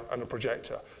area, and a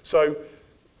projector. So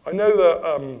I know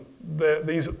that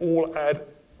these all add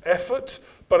effort,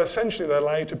 but essentially they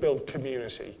allow you to build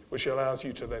community, which allows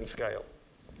you to then scale.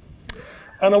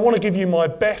 And I want to give you my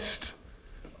best.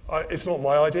 It's not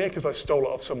my idea because I stole it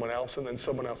off someone else, and then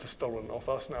someone else has stolen it off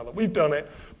us now that we've done it.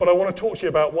 But I want to talk to you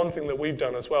about one thing that we've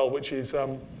done as well, which is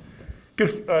a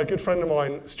good friend of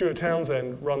mine, Stuart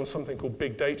Townsend, runs something called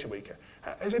Big Data Week.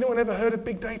 Has anyone ever heard of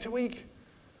Big Data Week?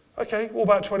 Okay, well,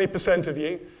 about 20% of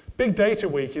you. Big Data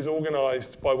Week is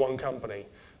organized by one company,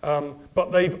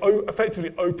 but they've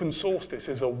effectively open sourced this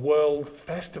as a world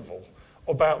festival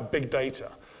about big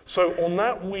data. So on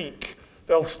that week,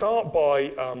 they'll start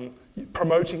by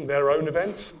promoting their own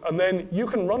events, and then you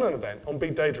can run an event on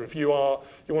big data. If you want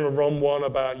to run one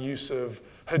about use of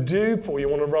Hadoop, or you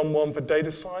want to run one for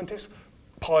data scientists,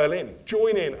 pile in,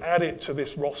 join in, add it to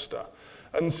this roster.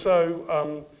 And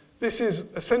so this is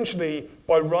essentially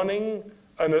by running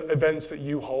events that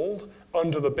you hold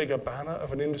under the bigger banner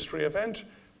of an industry event,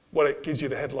 well, it gives you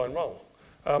the headline role.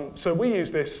 So we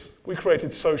use this, we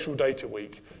created Social Data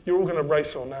Week. You're all going to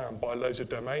race on now and buy loads of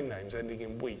domain names ending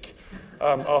in week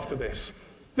after this.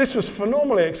 This was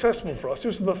phenomenally accessible for us.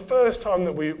 This was the first time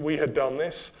that we had done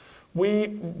this.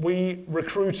 We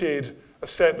recruited a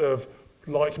set of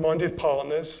like-minded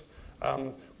partners.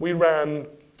 We ran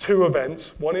two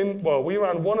events. We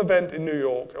ran one event in New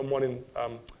York and one in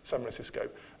San Francisco.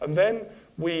 And then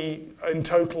we, in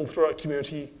total, throughout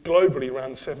community, globally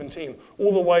ran 17,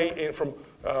 all the way in from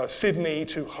Sydney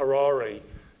to Harare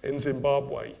in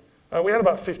Zimbabwe. We had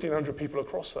about 1,500 people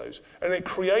across those. And it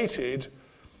created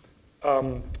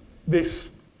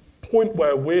this point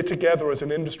where we're together as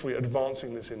an industry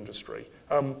advancing this industry.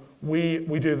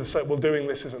 We do the same. We're doing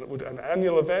this as an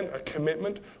annual event, a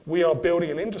commitment. We are building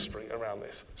an industry around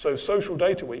this. So Social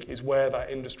Data Week is where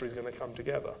that industry is going to come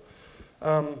together.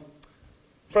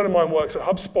 A friend of mine works at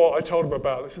HubSpot. I told him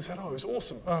about this. He said, oh, it was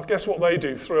awesome. Oh, guess what they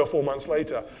do 3 or 4 months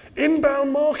later?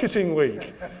 Inbound Marketing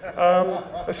Week,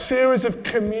 a series of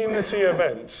community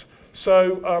events.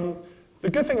 So the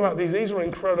good thing about these are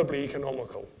incredibly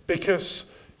economical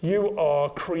because you are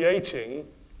creating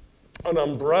an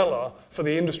umbrella for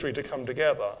the industry to come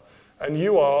together. And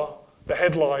you are the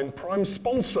headline prime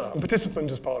sponsor and participant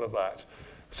as part of that.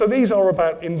 So these are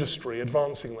about industry,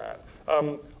 advancing that.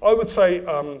 I would say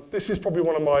this is probably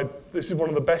one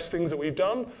of the best things that we've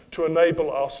done to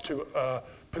enable us to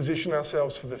position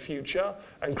ourselves for the future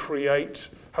and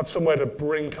have somewhere to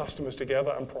bring customers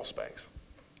together and prospects.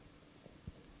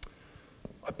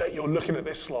 I bet you're looking at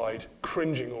this slide,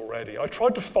 cringing already. I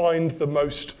tried to find the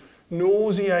most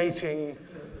nauseating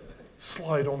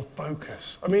slide on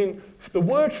focus. I mean, the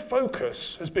word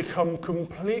focus has become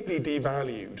completely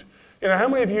devalued. You know, how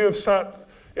many of you have sat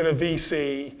in a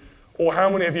VC, or how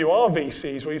many of you are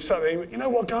VCs where you've sat there and you know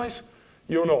what, guys?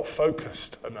 You're not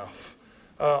focused enough.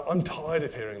 I'm tired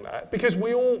of hearing that because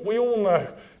we all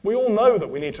know that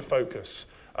we need to focus.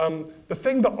 The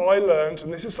thing that I learned,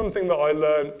 and this is something that I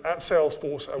learned at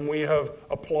Salesforce and we have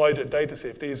applied at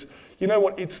DataSift, is, you know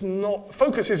what,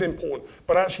 focus is important,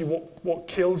 but actually what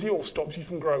kills you or stops you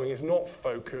from growing is not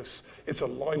focus, it's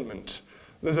alignment.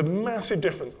 There's a massive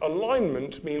difference.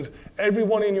 Alignment means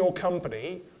everyone in your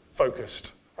company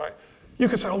focused, right? You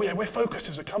could say, oh yeah, we're focused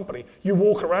as a company. You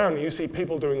walk around and you see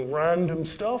people doing random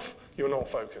stuff, you're not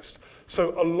focused.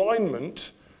 So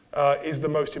alignment is the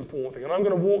most important thing. And I'm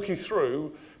going to walk you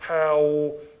through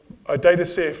how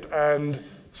DataSift and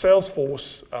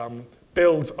Salesforce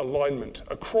builds alignment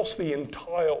across the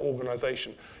entire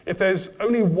organization. If there's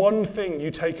only one thing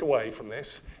you take away from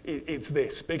this, it's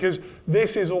this, because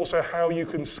this is also how you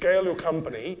can scale your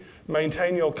company,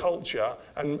 maintain your culture,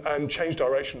 and change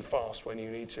direction fast when you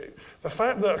need to. The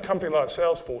fact that a company like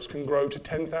Salesforce can grow to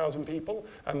 10,000 people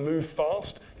and move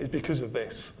fast is because of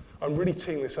this. I'm really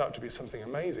teeing this up to be something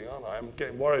amazing, aren't I? I'm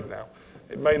getting worried now.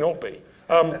 It may not be.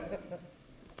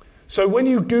 So when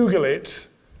you Google it,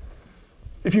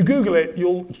 if you Google it,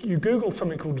 you Google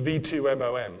something called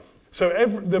V2MOM. So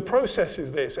the process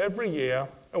is this. Every year,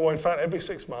 or in fact every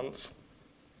 6 months,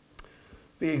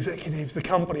 the executives, the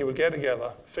company would get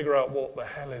together, figure out what the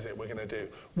hell is it we're going to do.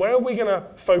 Where are we going to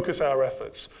focus our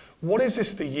efforts? What is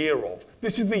this the year of?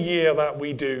 This is the year that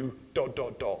we do ...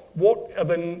 What are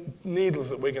the needles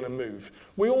that we're going to move?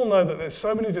 We all know that there's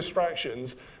so many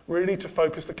distractions. Really, to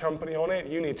focus the company on it,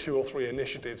 you need 2 or 3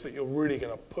 initiatives that you're really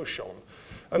going to push on.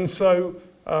 And so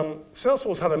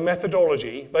Salesforce had a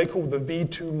methodology they called the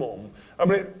V2MOM. I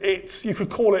mean, you could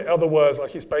call it other words,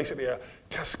 like it's basically a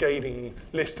cascading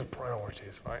list of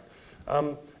priorities, right?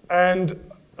 I'll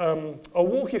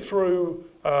walk you through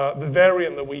the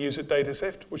variant that we use at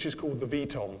DataSift, which is called the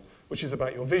VTOM, which is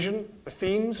about your vision, the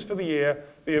themes for the year,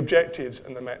 the objectives,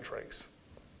 and the metrics.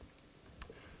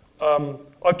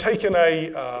 I've taken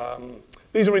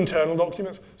these are internal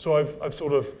documents, so I've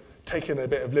sort of taken a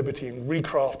bit of liberty and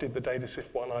recrafted the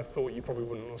DataSift one. I thought you probably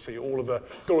wouldn't want to see all of the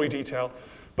gory detail.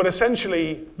 But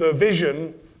essentially, the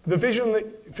vision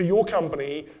for your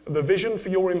company, the vision for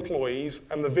your employees,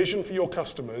 and the vision for your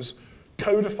customers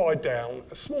codified down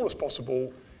as small as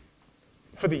possible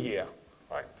for the year.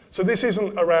 Right? So this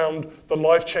isn't around the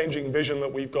life-changing vision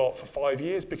that we've got for 5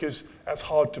 years, because that's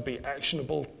hard to be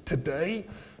actionable today.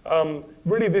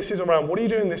 Really, this is around, what are you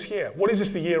doing this year? What is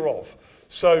this the year of?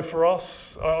 So for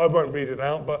us, I won't read it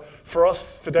out, but for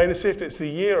us, for DataSift, it's the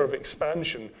year of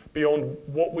expansion beyond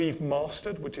what we've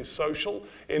mastered, which is social,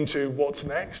 into what's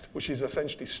next, which is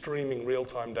essentially streaming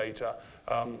real-time data,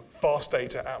 fast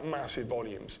data at massive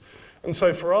volumes. And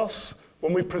so for us,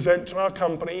 when we present to our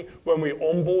company, when we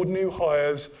onboard new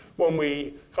hires, when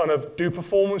we kind of do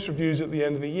performance reviews at the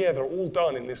end of the year, they're all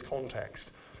done in this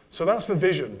context. So that's the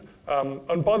vision.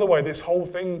 And by the way, this whole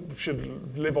thing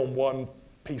should live on one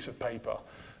piece of paper.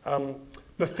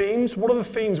 The themes, what are the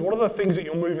themes? What are the things that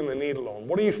you're moving the needle on?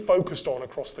 What are you focused on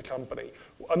across the company?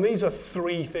 And these are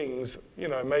 3 things,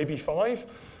 maybe 5,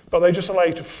 but they just allow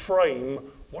you to frame,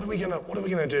 what are we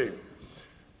gonna do?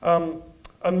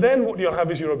 And then what you'll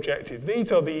have is your objective.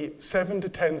 These are the 7 to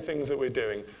 10 things that we're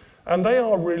doing. And they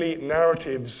are really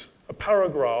narratives, a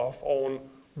paragraph on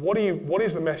what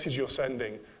is the message you're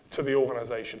sending to the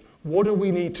organization. What do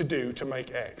we need to do to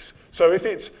make X? So if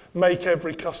it's make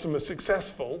every customer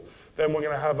successful, then we're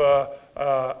going to have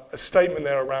a statement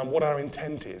there around what our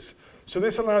intent is. So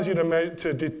this allows you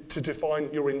to define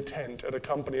your intent at a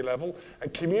company level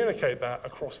and communicate that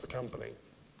across the company.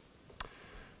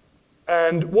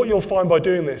 And what you'll find by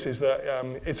doing this is that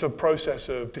it's a process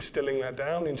of distilling that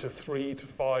down into 3 to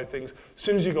 5 things. As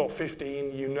soon as you've got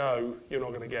 15, you know you're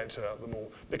not going to get to them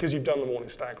all because you've done them all in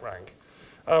stack rank.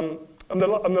 And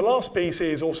the last piece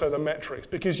is also the metrics,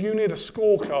 because you need a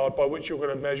scorecard by which you're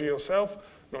going to measure yourself,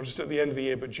 not just at the end of the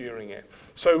year, but during it.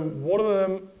 So what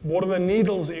are the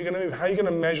needles that you're going to move? How are you going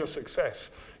to measure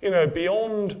success?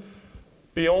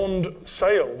 Beyond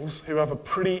sales, who have a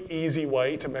pretty easy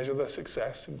way to measure their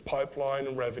success in pipeline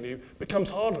and revenue, becomes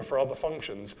harder for other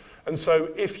functions. And so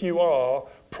if you are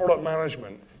product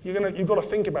management, you've got to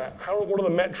think about what are the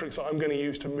metrics that I'm going to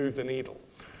use to move the needle.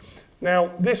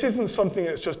 Now, this isn't something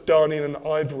that's just done in an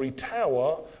ivory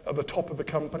tower at the top of the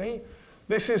company.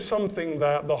 This is something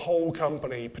that the whole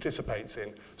company participates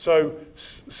in. So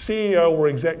CEO or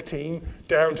exec team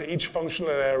down to each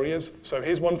functional areas. So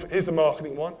here's the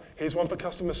marketing one, here's one for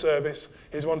customer service,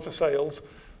 here's one for sales.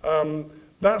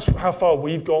 That's how far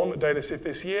we've gone at DataSift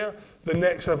this year. The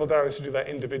next level down is to do that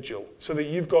individual, so that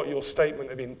you've got your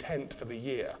statement of intent for the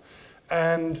year.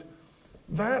 And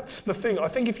that's the thing. I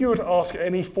think if you were to ask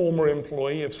any former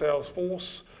employee of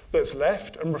Salesforce that's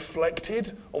left and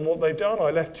reflected on what they've done,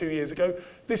 I left 2 years ago,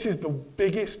 this is the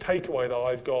biggest takeaway that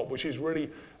I've got, which is really,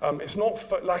 it's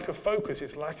not lack of focus,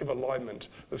 it's lack of alignment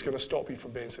that's going to stop you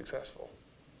from being successful.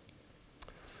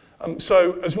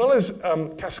 So as well as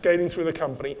cascading through the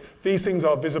company, these things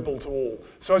are visible to all.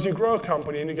 So as you grow a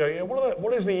company and you go, yeah,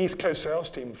 what is the East Coast sales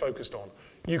team focused on?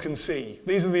 You can see,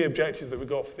 these are the objectives that we've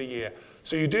got for the year.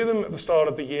 So you do them at the start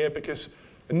of the year because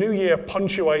a new year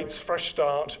punctuates fresh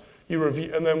start, you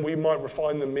review, and then we might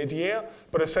refine them mid-year,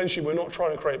 but essentially we're not trying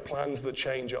to create plans that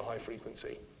change at high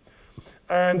frequency.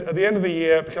 And at the end of the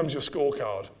year, it becomes your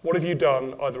scorecard. What have you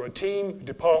done, either a team,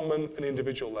 department, and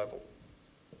individual level?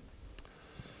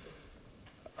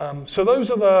 So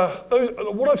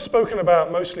what I've spoken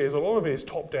about mostly is a lot of it is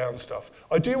top-down stuff.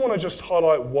 I do want to just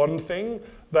highlight one thing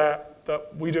that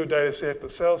we do at DataSift that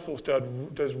Salesforce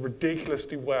does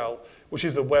ridiculously well, which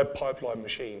is the web pipeline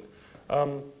machine.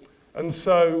 And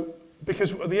so,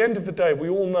 because at the end of the day, we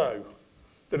all know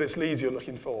that it's leads you're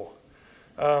looking for.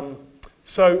 There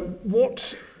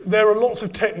are lots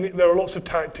of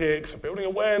tactics for building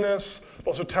awareness,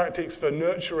 lots of tactics for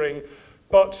nurturing,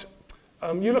 but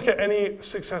you look at any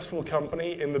successful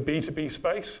company in the B2B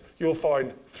space, you'll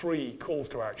find 3 calls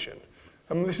to action.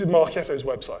 This is Marketo's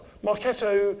website.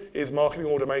 Marketo is a marketing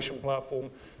automation platform.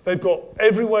 They've got,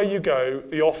 everywhere you go,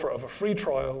 the offer of a free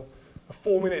trial, a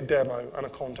 4-minute demo, and a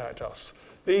contact us.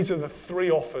 These are the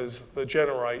 3 offers that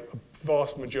generate a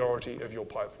vast majority of your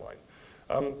pipeline.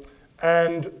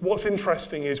 And what's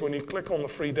interesting is when you click on the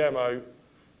free demo,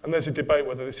 and there's a debate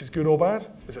whether this is good or bad,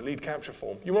 there's a lead capture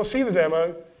form. You want to see the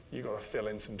demo, you've got to fill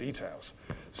in some details.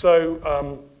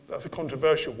 So that's a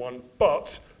controversial one,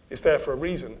 but it's there for a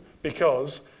reason,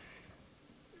 because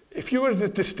if you were to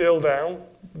distill down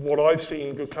what I've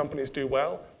seen good companies do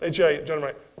well, they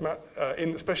generate,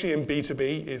 especially in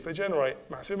B2B, is they generate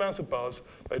massive amounts of buzz,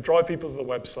 they drive people to the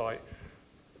website,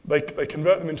 they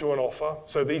convert them into an offer.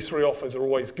 So these 3 offers are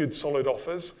always good, solid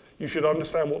offers. You should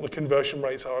understand what the conversion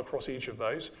rates are across each of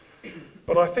those.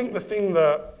 But I think the thing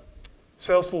that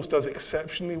Salesforce does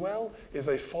exceptionally well is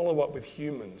they follow up with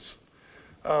humans.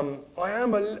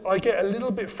 I get a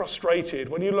little bit frustrated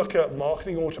when you look at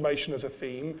marketing automation as a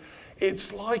theme.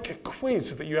 It's like a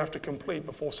quiz that you have to complete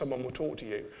before someone will talk to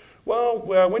you. Well,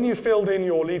 when you filled in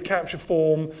your lead capture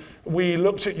form, we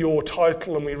looked at your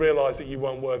title and we realized that you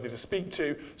weren't worthy to speak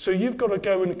to, so you've got to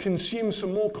go and consume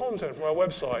some more content from our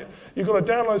website. You've got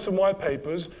to download some white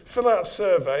papers, fill out a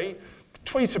survey,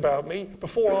 tweet about me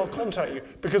before I'll contact you,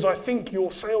 because I think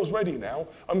you're sales ready now.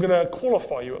 I'm going to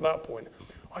qualify you at that point.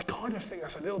 I kind of think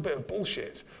that's a little bit of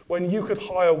bullshit when you could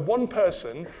hire one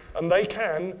person and they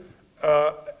can,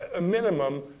 a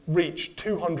minimum, reach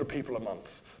 200 people a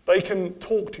month. They can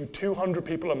talk to 200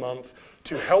 people a month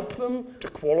to help them, to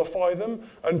qualify them,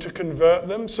 and to convert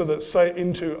them so that, say,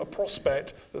 into a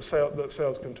prospect that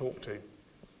sales can talk to.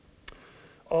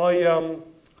 I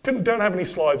don't have any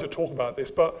slides that talk about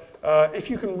this, but if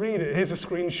you can read it, here's a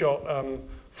screenshot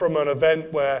from an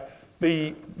event where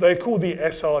they're called the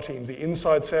SR teams, the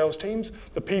inside sales teams,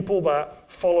 the people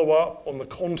that follow up on the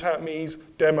contact me's,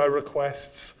 demo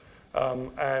requests,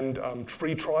 and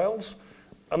free trials,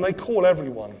 and they call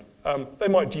everyone. They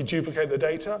might deduplicate the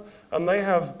data, and they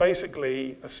have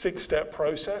basically a 6-step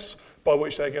process by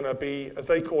which they're going to be, as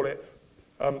they call it,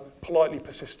 politely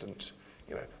persistent.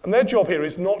 And their job here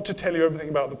is not to tell you everything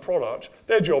about the product.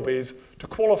 Their job is to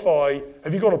qualify,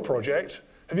 have you got a project?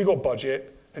 Have you got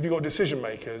budget? Have you got decision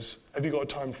makers? Have you got a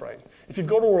time frame? If you've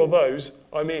got all of those,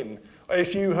 I'm in.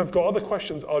 If you have got other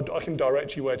questions, I can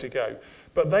direct you where to go.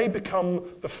 but they become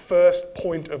the first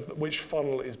point of which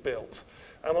funnel is built.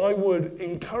 And I would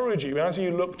encourage you, as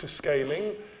you look to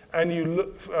scaling, and you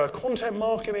look, content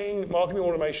marketing, marketing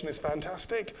automation is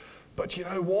fantastic, but you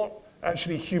know what?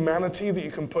 Actually, humanity that you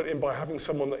can put in by having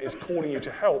someone that is calling you to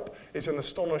help is an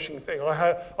astonishing thing.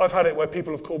 I've had it where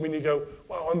people have called me and you go,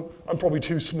 well, I'm probably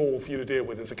too small for you to deal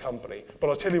with as a company, but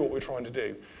I'll tell you what we're trying to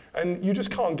do. And you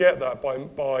just can't get that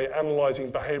by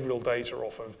analyzing behavioral data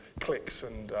off of clicks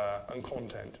and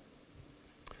content.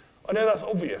 I know that's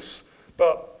obvious,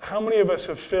 but how many of us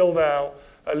have filled out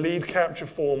a lead capture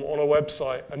form on a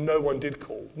website and no one did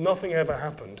call? Nothing ever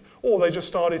happened. Or they just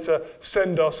started to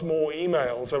send us more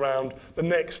emails around the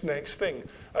next thing.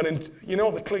 And you know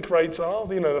what the click rates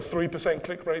are? You know, the 3%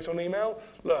 click rates on email?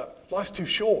 Look, life's too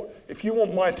short. If you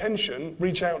want my attention,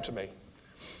 reach out to me.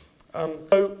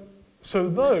 So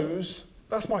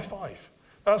that's my 5.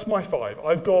 That's my 5.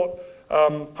 I've got,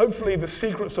 hopefully the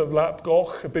secrets of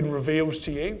Lapgoch have been revealed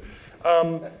to you.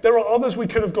 There are others we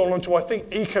could have gone on to. I think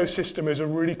ecosystem is a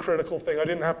really critical thing. I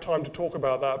didn't have time to talk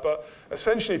about that, but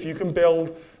essentially if you can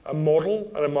build a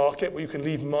model and a market where you can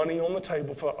leave money on the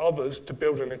table for others to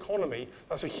build an economy,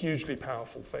 that's a hugely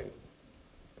powerful thing.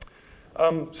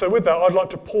 So with that, I'd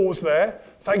like to pause there.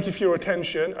 Thank you for your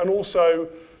attention, and also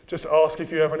just ask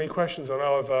if you have any questions. I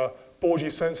know I've bored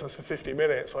you senseless for 50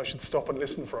 minutes. I should stop and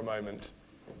listen for a moment.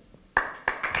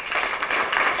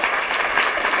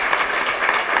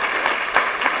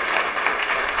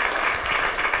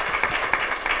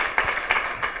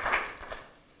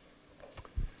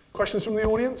 Questions from the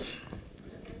audience?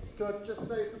 Good. Just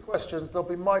save the questions. There'll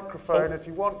be microphone. If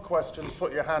you want questions,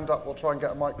 put your hand up. We'll try and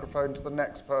get a microphone to the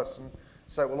next person,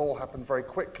 so it will all happen very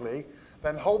quickly.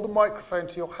 Then hold the microphone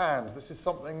to your hands. This is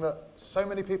something that so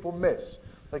many people miss.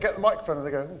 They get the microphone and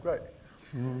they go, oh, great.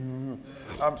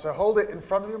 So hold it in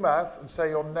front of your mouth and say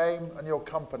your name and your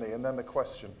company, and then the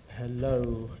question.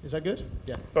 Hello. Is that good?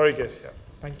 Yeah. Very good, yeah.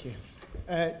 Thank you.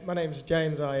 My name's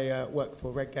James. I work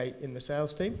for Redgate in the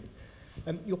sales team.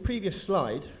 Your previous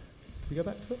slide, can we go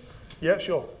back to it? Yeah,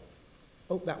 sure.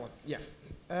 Oh, that one, yeah.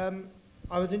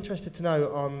 I was interested to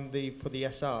know for the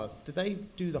SRs, do they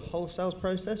do the whole sales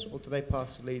process or do they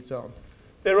pass the leads on?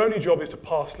 Their only job is to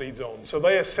pass leads on. So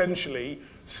they essentially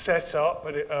set up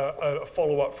a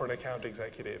follow-up for an account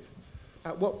executive.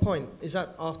 At what point? Is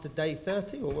that after day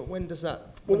 30 or when does that?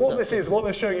 Well, what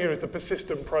they're showing here is the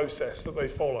persistent process that they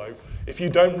follow. If you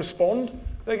don't respond,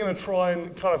 they're going to try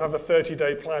and kind of have a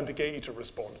 30-day plan to get you to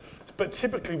respond. But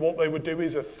typically what they would do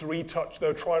is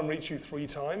they'll try and reach you 3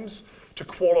 times to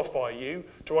qualify you,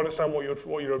 to understand what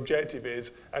your objective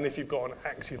is, and if you've got an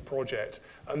active project.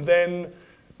 And then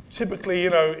typically,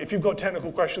 if you've got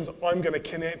technical questions, I'm going to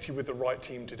connect you with the right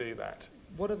team to do that.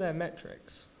 What are their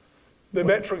metrics? The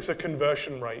metrics are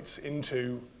conversion rates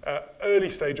into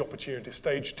early stage opportunities,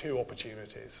 stage 2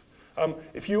 opportunities.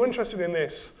 If you're interested in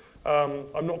this,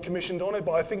 I'm not commissioned on it,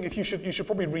 but I think you should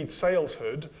probably read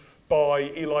Saleshood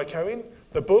by Eli Cohen,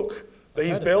 the book that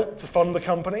he's built to fund the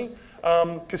company,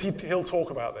 because he'll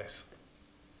talk about this.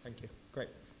 Thank you. Great.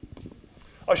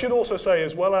 I should also say,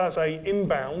 as well as an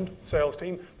inbound sales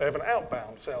team, they have an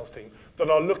outbound sales team that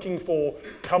are looking for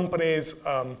companies,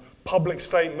 public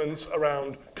statements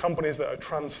around companies that are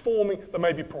transforming, that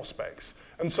may be prospects.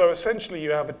 And so essentially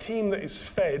you have a team that is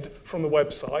fed from the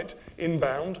website,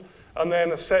 inbound, and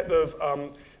then a set of,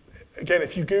 again,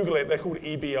 if you Google it, they're called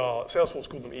EBR, Salesforce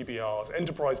called them EBRs,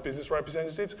 Enterprise Business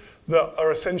Representatives, that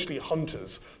are essentially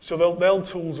hunters. So their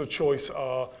tools of choice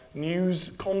are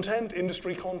news content,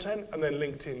 industry content, and then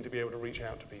LinkedIn to be able to reach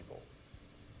out to people.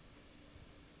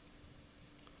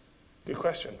 Good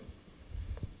question.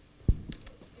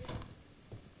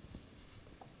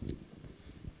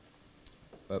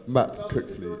 Matt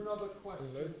Cooksley. Another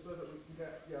question so that we can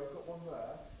get, yeah, we've got one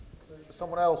there. So there's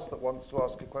someone else that wants to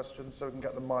ask a question so we can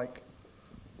get the mic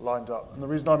lined up. And the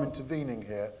reason I'm intervening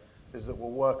here is that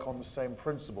we'll work on the same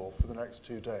principle for the next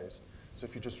 2 days. So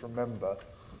if you just remember,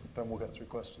 then we'll get through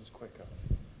questions quicker.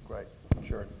 Great.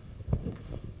 Sure.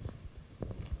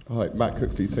 Hi, Matt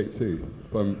Cooksley, Take Two,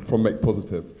 from Make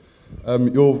Positive.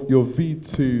 Your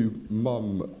V2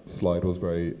 Mum slide was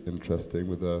very interesting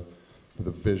with the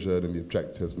vision and the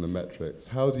objectives and the metrics.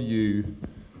 How do you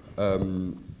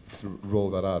sort of roll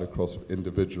that out across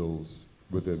individuals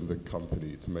within the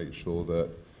company to make sure that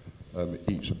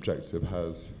each objective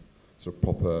has sort of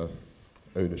proper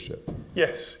ownership?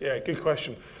 Yes, yeah, good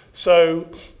question. So,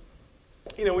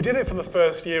 we did it for the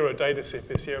first year at DataSift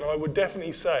this year, and I would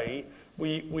definitely say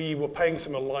we were paying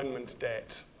some alignment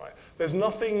debt. Right? There's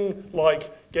nothing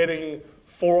like getting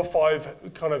 4 or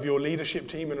 5 kind of your leadership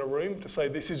team in a room to say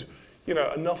this is,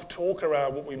 enough talk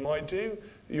around what we might do.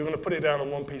 You're going to put it down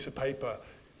on one piece of paper.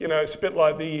 You know, it's a bit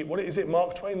like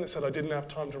Mark Twain that said, I didn't have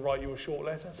time to write you a short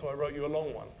letter, so I wrote you a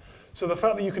long one. So the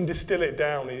fact that you can distill it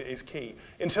down is key.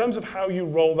 In terms of how you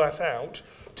roll that out,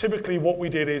 typically what we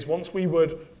did is once we'd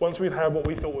had what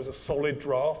we thought was a solid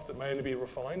draft that may only be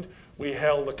refined, we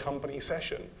held a company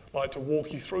session, like to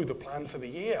walk you through the plan for the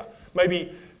year.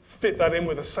 Maybe fit that in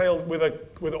with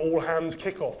with all hands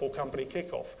kickoff or company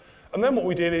kickoff. And then what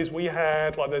we did is we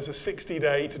had, there's a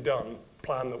 60-day to done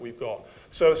plan that we've got.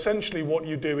 So essentially what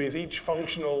you do is each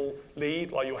functional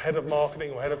lead, like your head of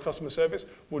marketing or head of customer service,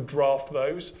 would draft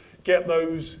those, get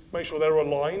those, make sure they're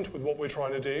aligned with what we're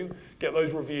trying to do, get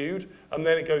those reviewed, and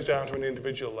then it goes down to an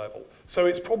individual level. So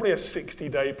it's probably a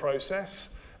 60-day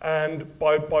process, and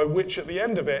by which at the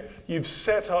end of it, you've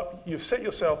set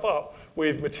yourself up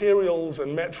with materials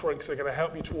and metrics that are going to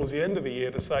help you towards the end of the year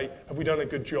to say, have we done a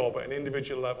good job at an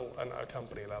individual level and at a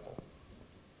company level?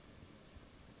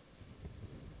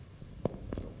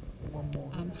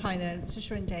 Hi there, it's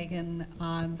Sharon Dagan.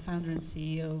 I'm founder and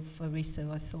CEO for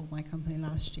Riso. I sold my company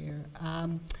last year.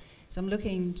 So I'm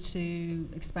looking to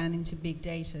expand into big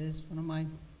data as one of my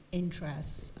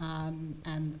interests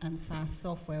and SaaS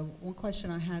software. One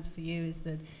question I had for you is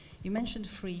that you mentioned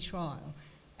free trial.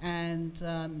 And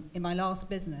in my last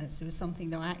business, it was something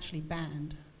that I actually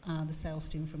banned the sales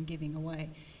team from giving away.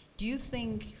 Do you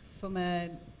think from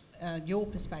your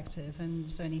perspective,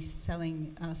 and certainly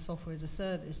selling software as a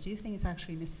service, do you think it's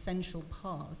actually an essential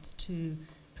part to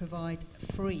provide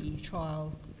free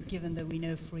trial, given that we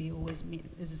know free always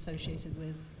is associated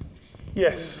with?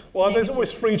 Yes. Well, there's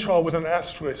always free trial with an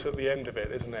asterisk at the end of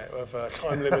it, isn't it? Of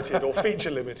time limited or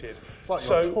feature limited. It's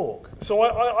like your talk. So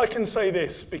I can say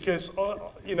this because,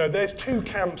 there's two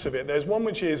camps of it. There's one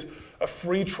which is a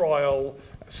free trial,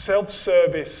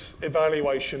 self-service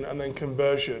evaluation, and then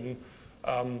conversion,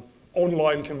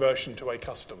 online conversion to a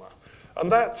customer. And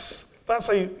that's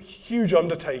a huge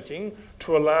undertaking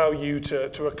to allow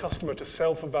to a customer to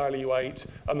self-evaluate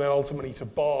and then ultimately to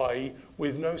buy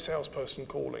with no salesperson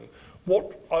calling.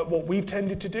 What we've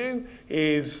tended to do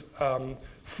is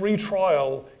free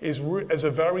trial is a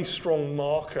very strong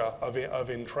marker of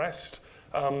interest.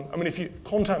 If you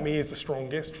contact me is the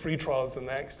strongest, free trial is the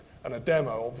next, and a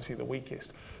demo obviously the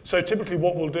weakest. So typically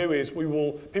what we'll do is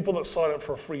people that sign up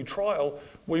for a free trial,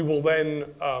 we will then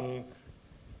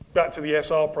back to the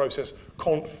SR process,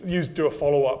 do a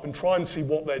follow-up and try and see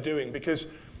what they're doing,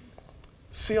 because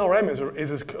CRM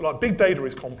is big data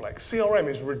is complex. CRM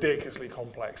is ridiculously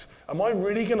complex. Am I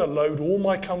really going to load all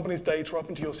my company's data up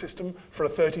into your system for a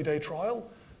 30-day trial?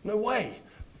 No way.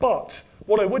 But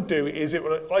what I would do is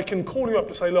I can call you up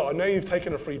to say, look, I know you've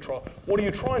taken a free trial. What are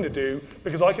you trying to do?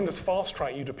 Because I can just fast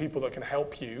track you to people that can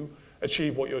help you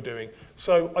achieve what you're doing.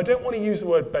 So I don't want to use the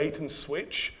word bait and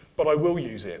switch, but I will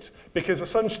use it, because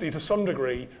essentially, to some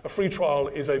degree, a free trial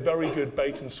is a very good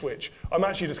bait and switch. I'm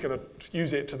actually just going to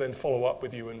use it to then follow up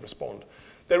with you and respond.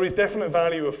 There is definite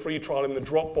value of free trial in the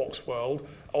Dropbox world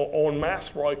or en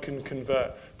masse where I can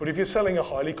convert. But if you're selling a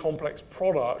highly complex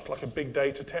product, like a big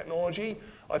data technology,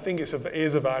 I think it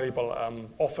is a valuable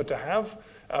offer to have.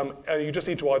 And you just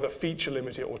need to either feature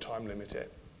limit it or time limit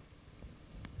it.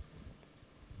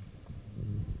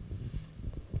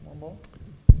 One more.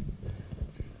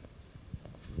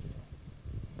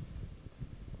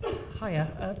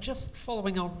 Hiya, just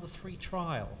following on the free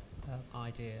trial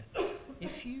idea.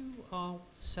 If you are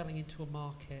selling into a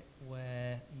market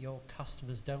where your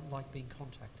customers don't like being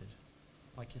contacted,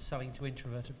 like you're selling to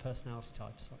introverted personality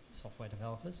types, like software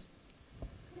developers,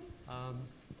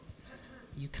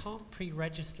 you can't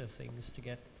pre-register things to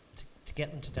get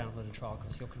them to download a trial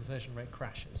because your conversion rate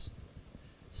crashes.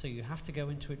 So you have to go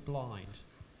into it blind.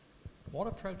 What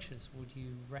approaches would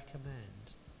you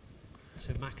recommend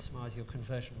to maximize your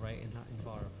conversion rate in that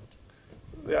environment?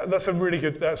 Yeah, that's a really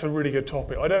good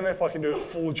topic. I don't know if I can do it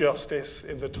full justice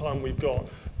in the time we've got,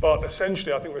 but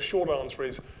essentially I think the short answer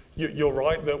is you're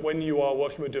right that when you are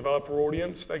working with a developer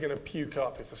audience, they're going to puke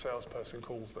up if a salesperson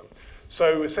calls them.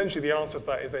 So essentially the answer to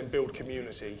that is then build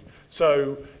community.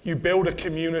 So you build a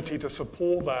community to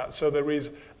support that, so there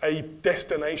is a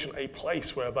destination, a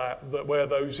place where where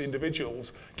those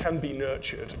individuals can be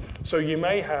nurtured. So you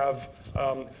may have,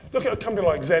 look at a company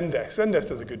like Zendesk. Zendesk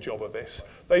does a good job of this.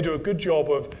 They do a good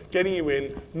job of getting you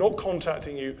in, not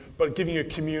contacting you, but giving you a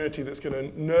community that's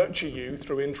going to nurture you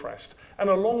through interest. And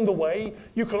along the way,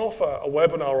 you can offer a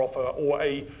webinar offer or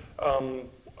a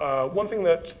one thing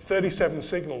that 37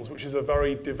 Signals, which is a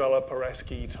very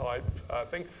developer-esque type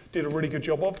thing, did a really good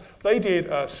job of. They did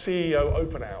CEO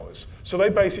open hours. So they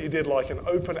basically did like an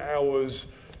open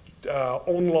hours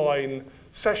online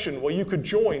session where you could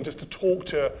join just to talk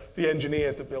to the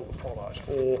engineers that built the product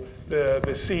or the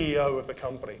CEO of the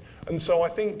company. And so I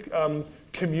think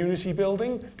community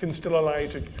building can still allow you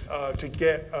to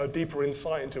get a deeper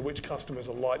insight into which customers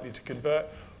are likely to convert,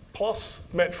 plus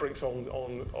metrics on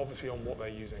obviously on what they're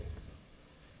using.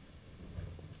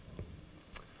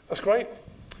 That's great.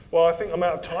 Well, I think I'm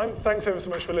out of time. Thanks ever so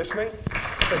much for listening.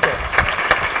 Take care.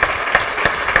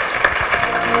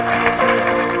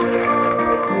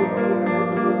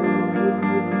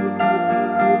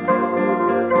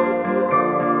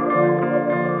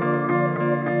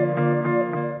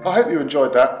 I hope you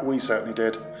enjoyed that. We certainly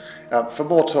did. For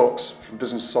more talks from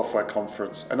Business Software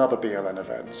Conference and other BLN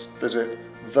events, visit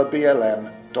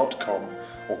thebln.com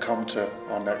or come to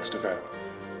our next event.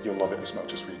 You'll love it as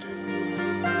much as we do.